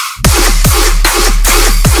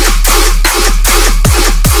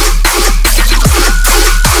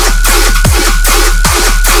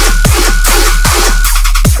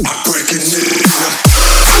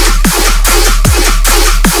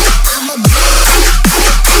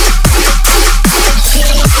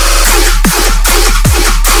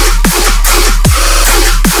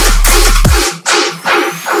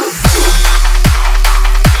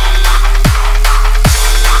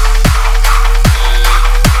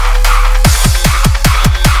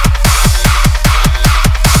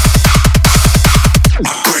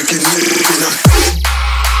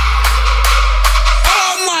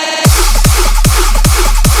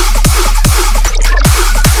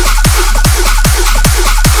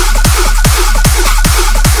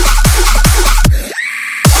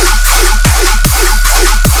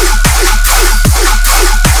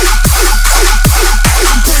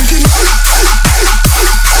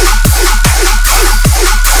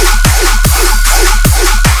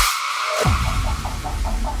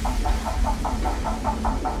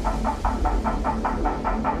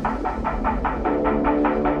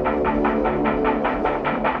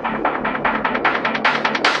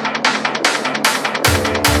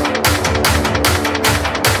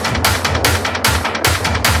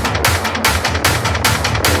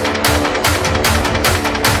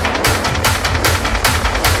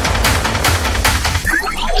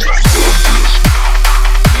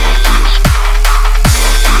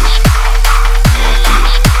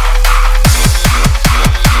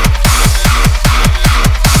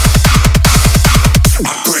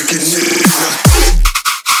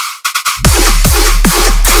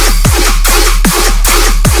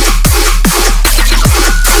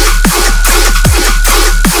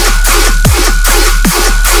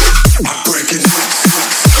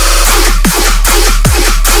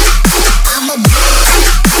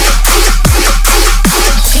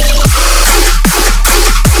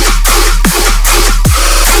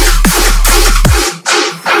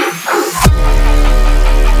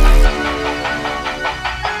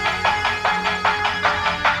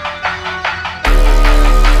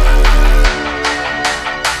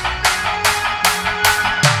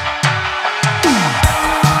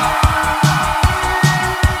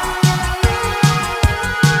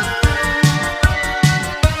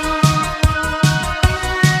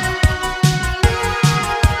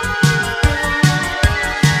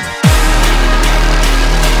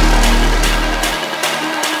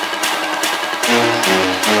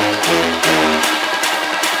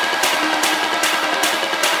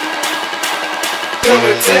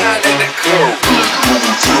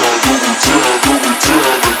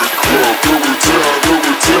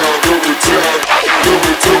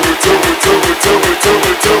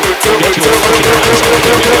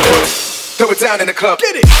 Throw it down in the club.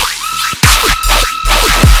 Get it!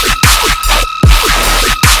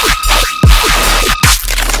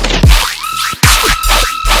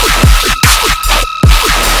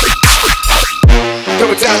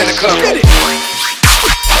 it down in the club. Get it.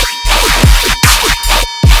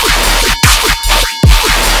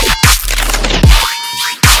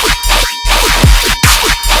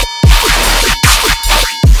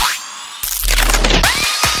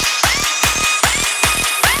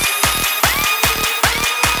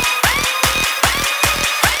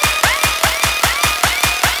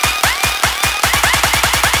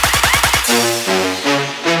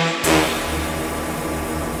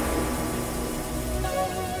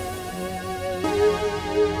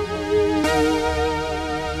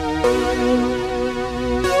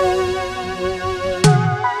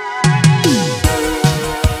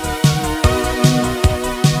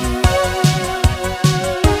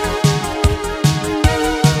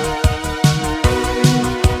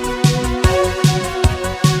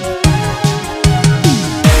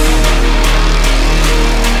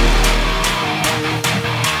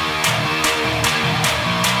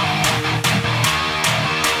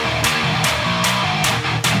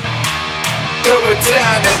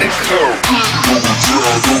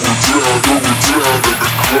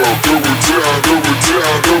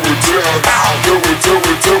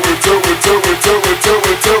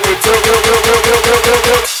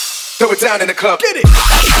 Throw it down in the club. Get it.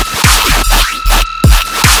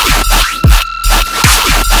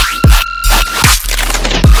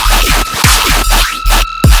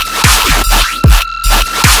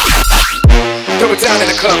 Throw it down in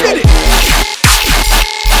the club. Get it.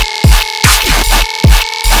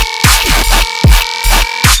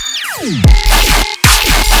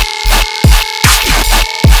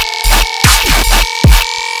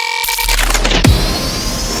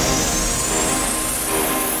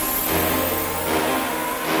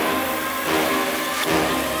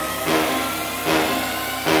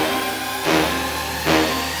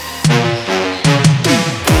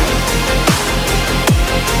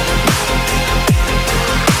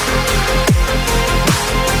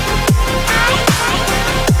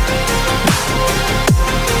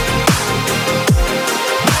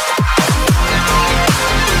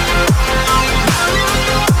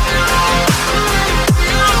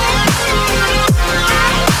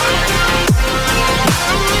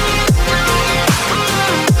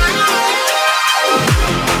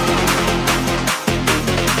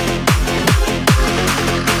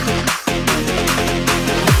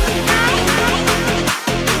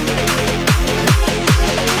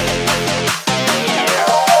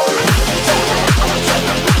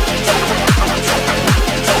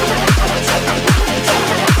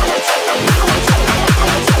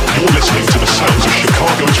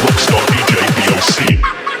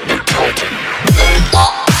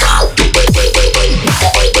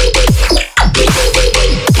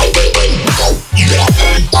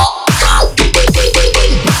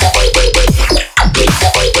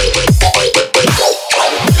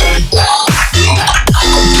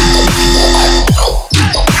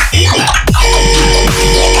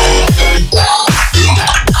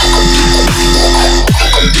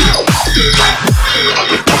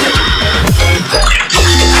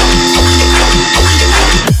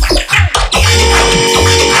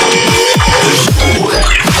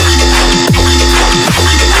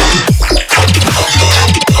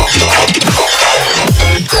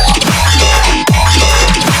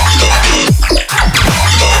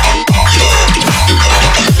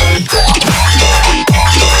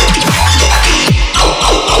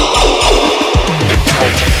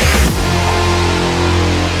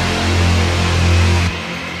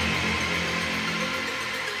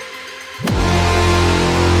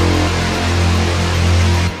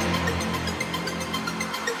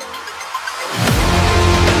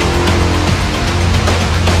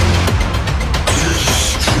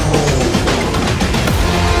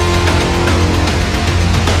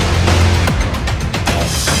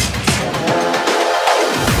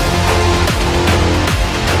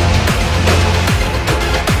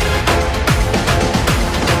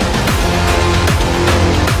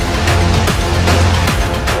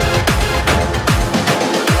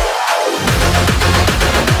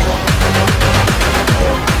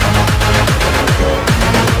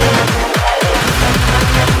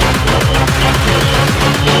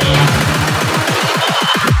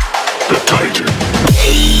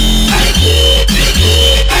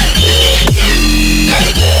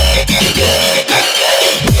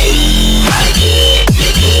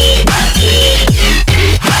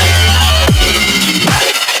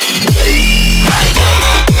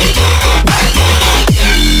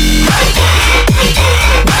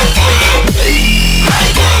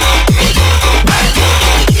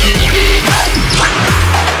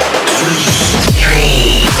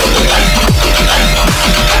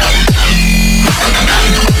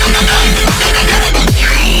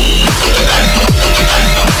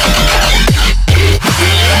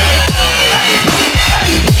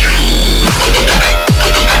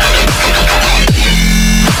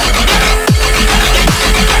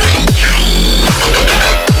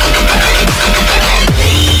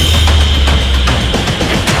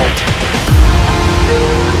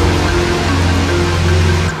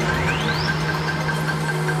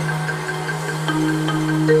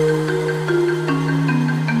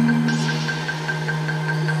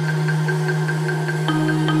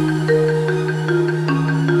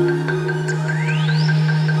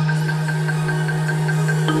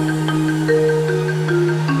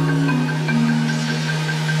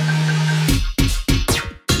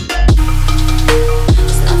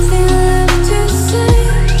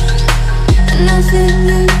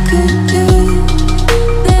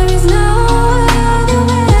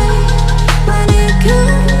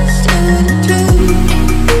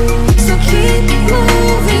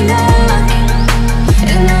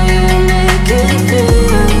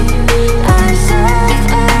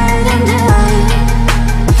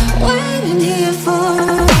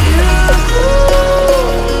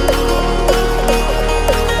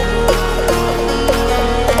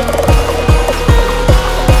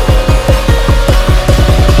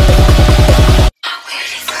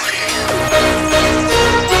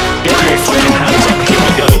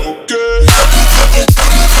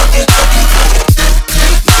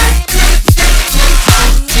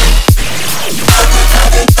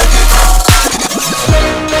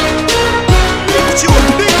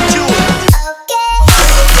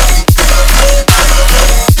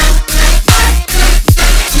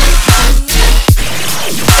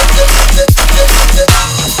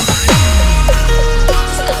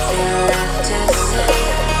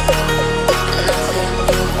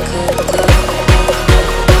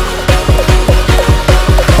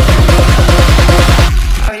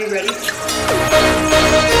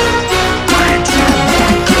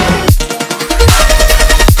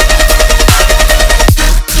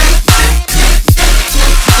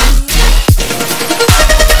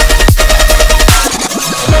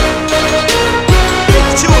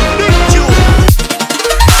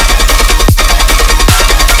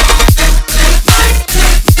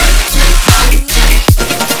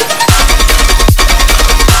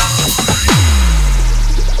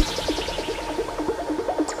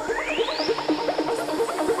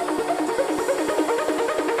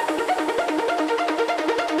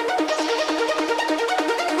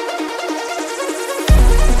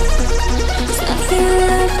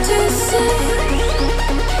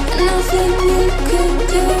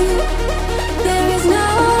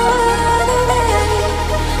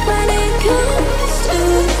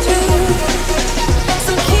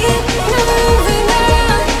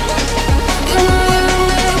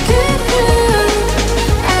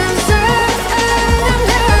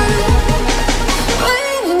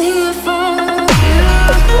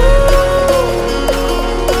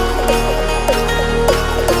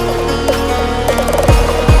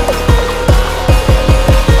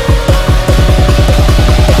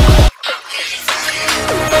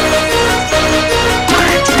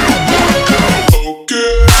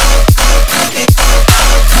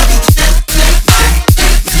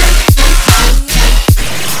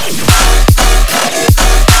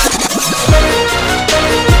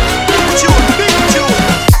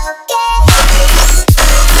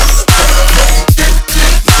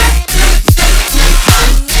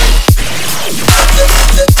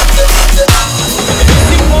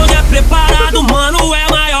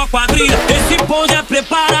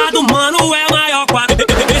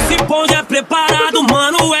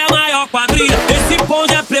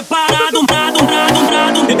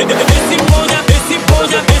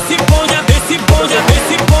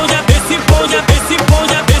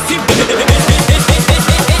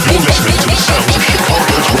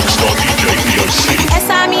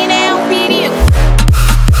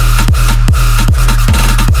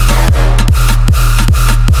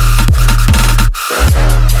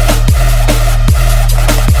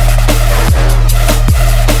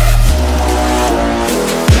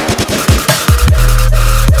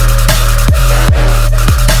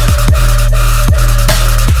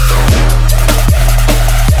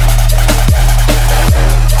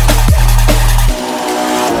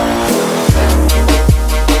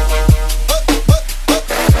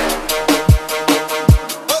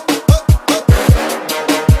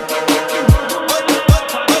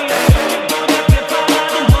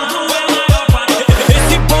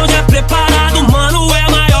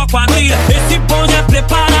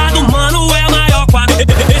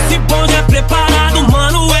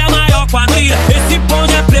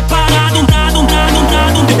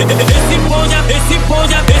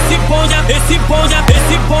 esse ponja, esse ponja,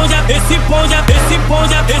 esse ponja, esse ponja, esse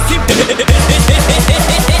ponja, esse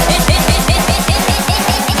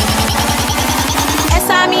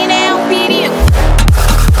essa mina é um perigo.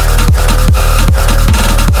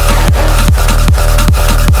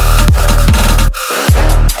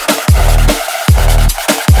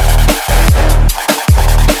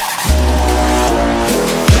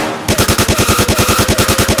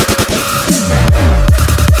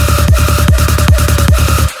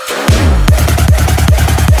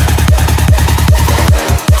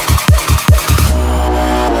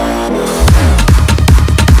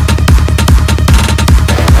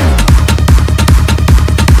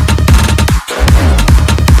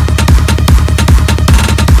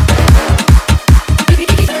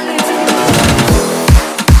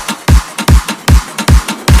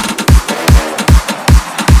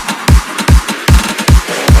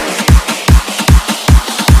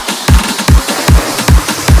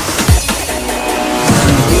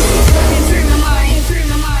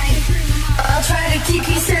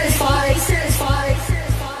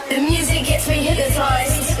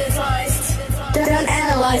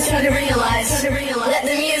 Try to realize, let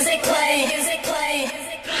the music play.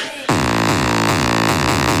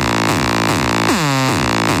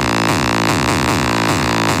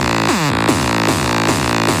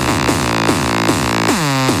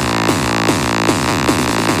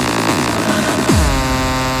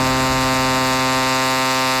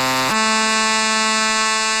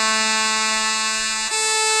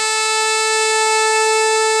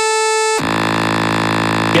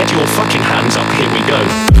 Get your fucking hands up, here we go.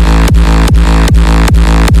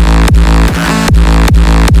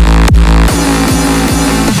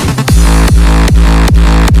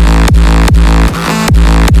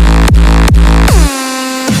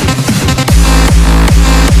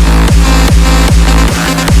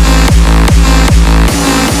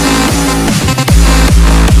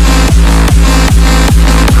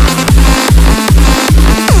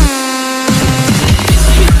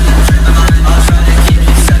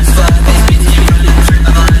 Satisfied,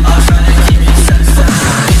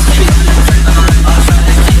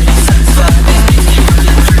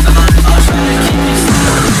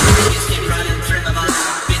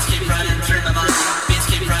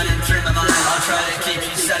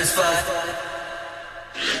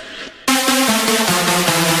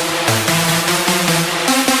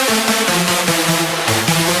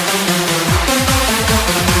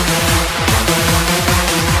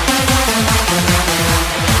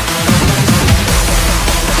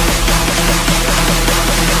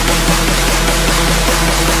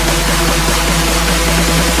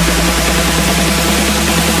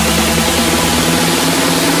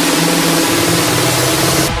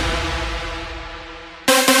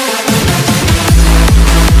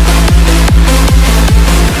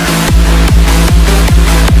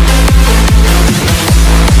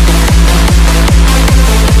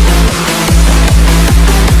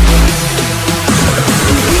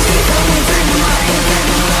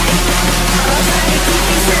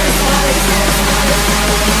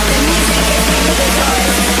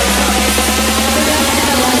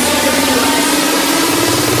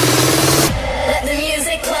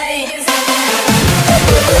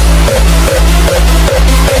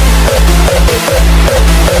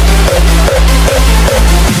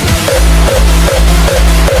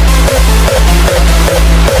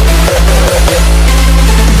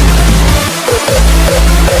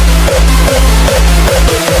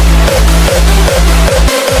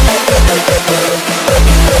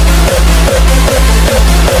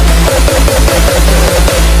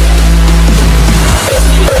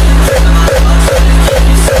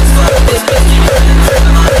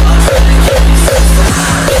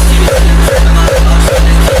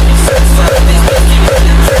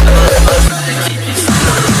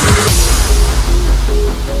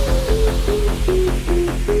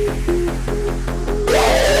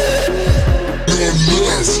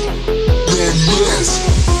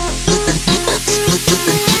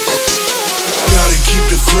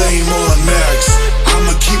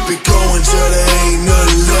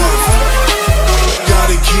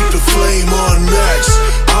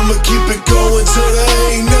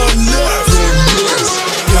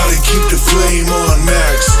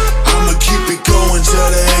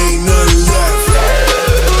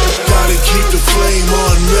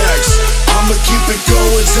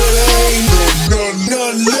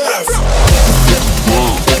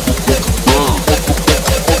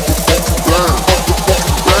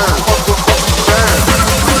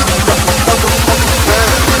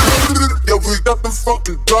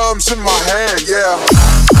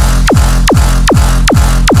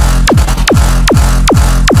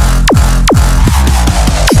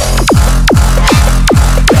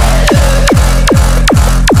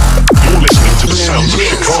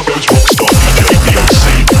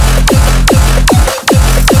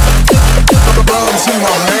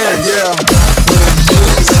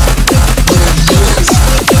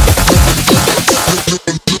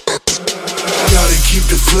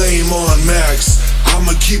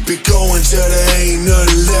 keep it going till there ain't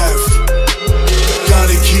nothing left.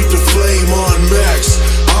 Gotta keep the flame on max.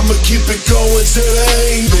 I'ma keep it going till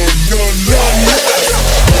there ain't nothing left.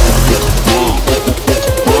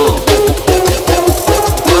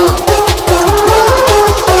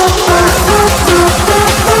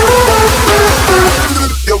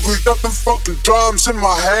 Yo, we got the fucking drums in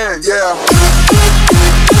my hand, yeah.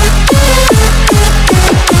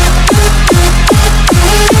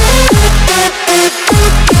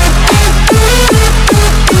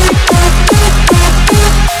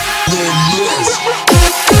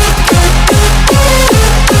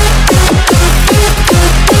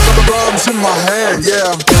 Drums in my hand,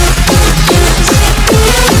 yeah.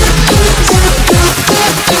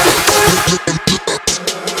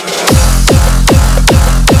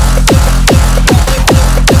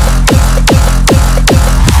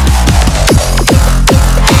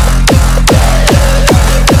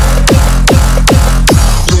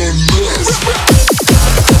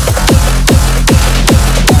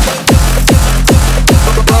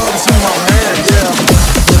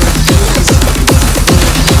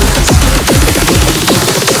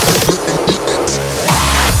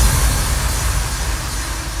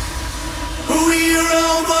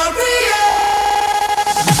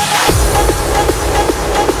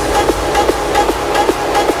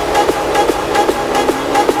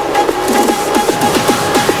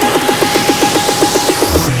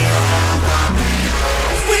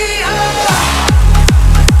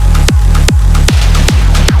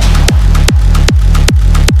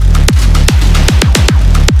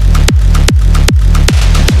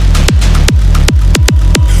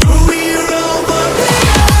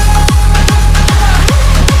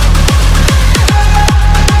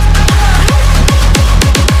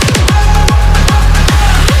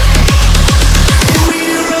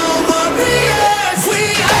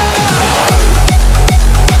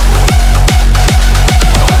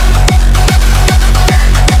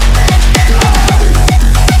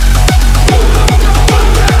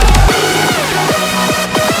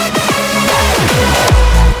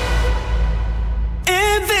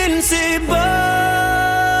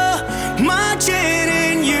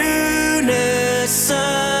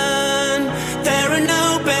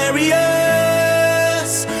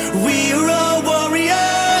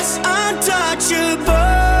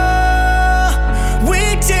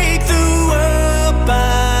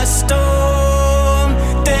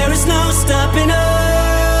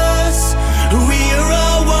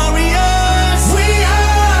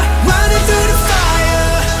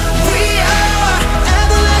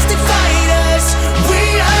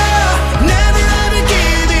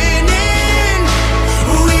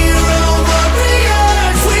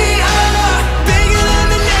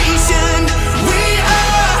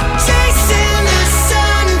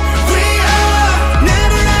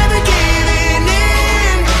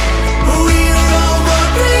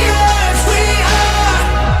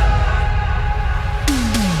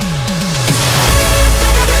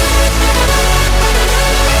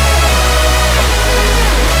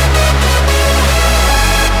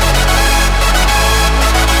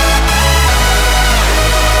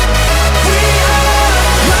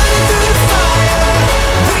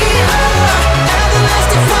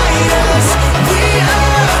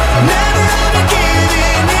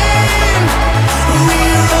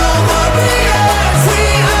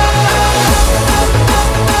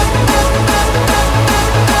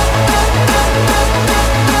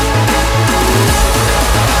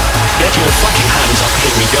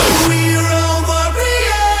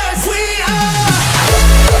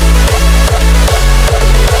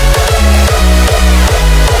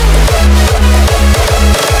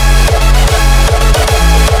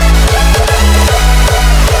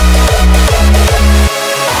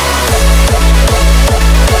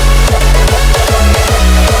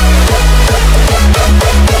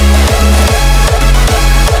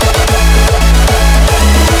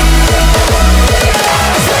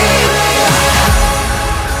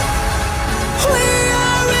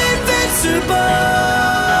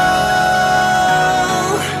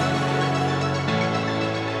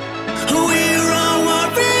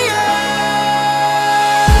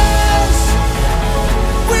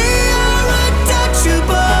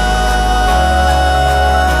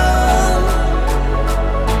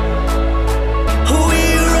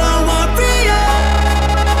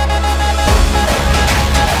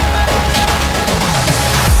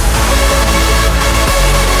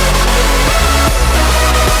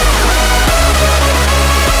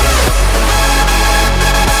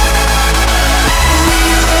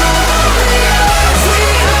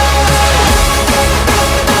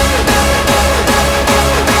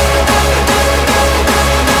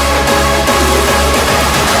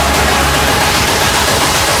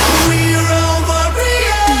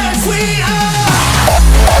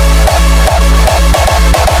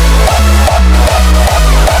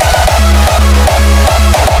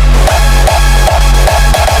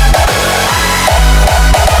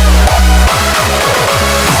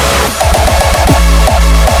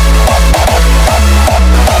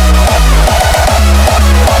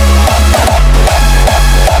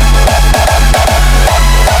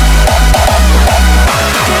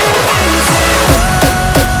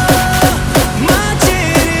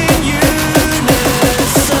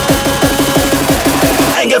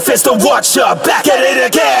 fist to watch her back at it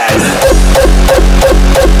again.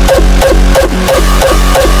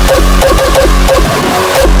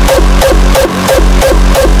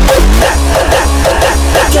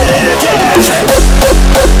 Back at it again.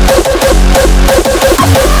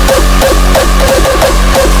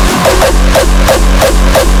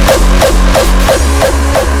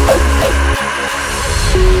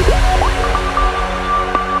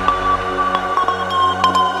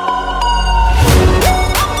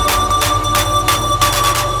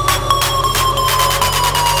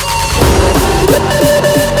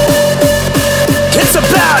 It's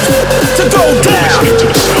about to go down.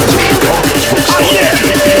 Oh yeah.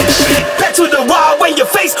 Back to the wall when you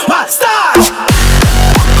face my style.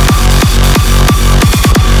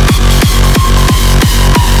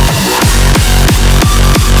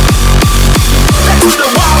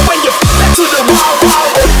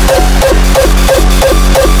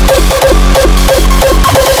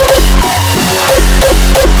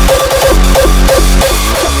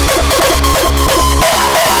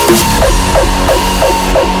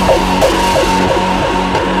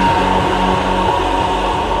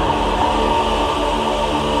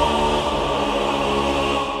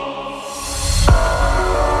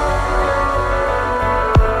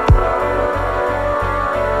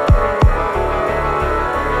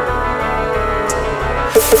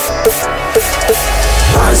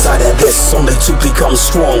 Hindsight at this, only to become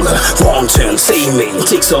stronger. Wrong turn, saving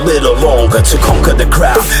takes a little longer to conquer the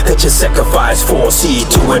crowd that you sacrifice for. See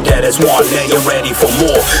to it that is one, now you're ready for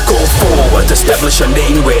more. Go forward, establish your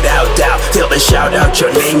name without doubt, till they shout out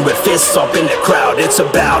your name with fists up in the crowd. It's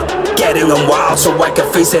about getting them wild so I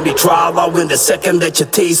can face any trial. I'll win the second that you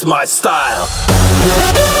taste my style.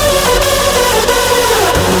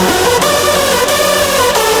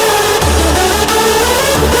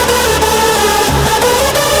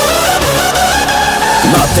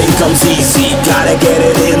 Nothing comes easy, gotta get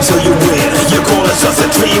it in till you win. Your goal is just a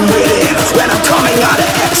dream within. When I'm coming out of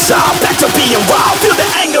exile, back to being wild. Feel the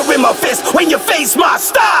anger in my fist when you face my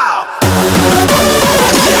style.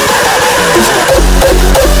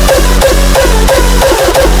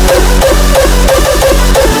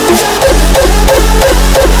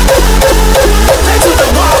 Back to the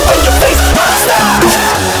wall when you face my style.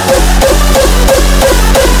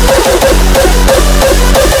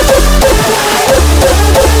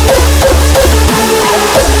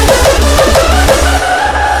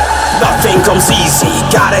 Nothing comes easy,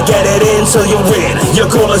 gotta get it in till you win. Your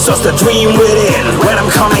goal is just a dream within. When I'm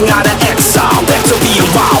coming out of exile, back to being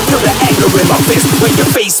wild. Feel the anger in my fist when you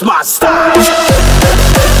face my style.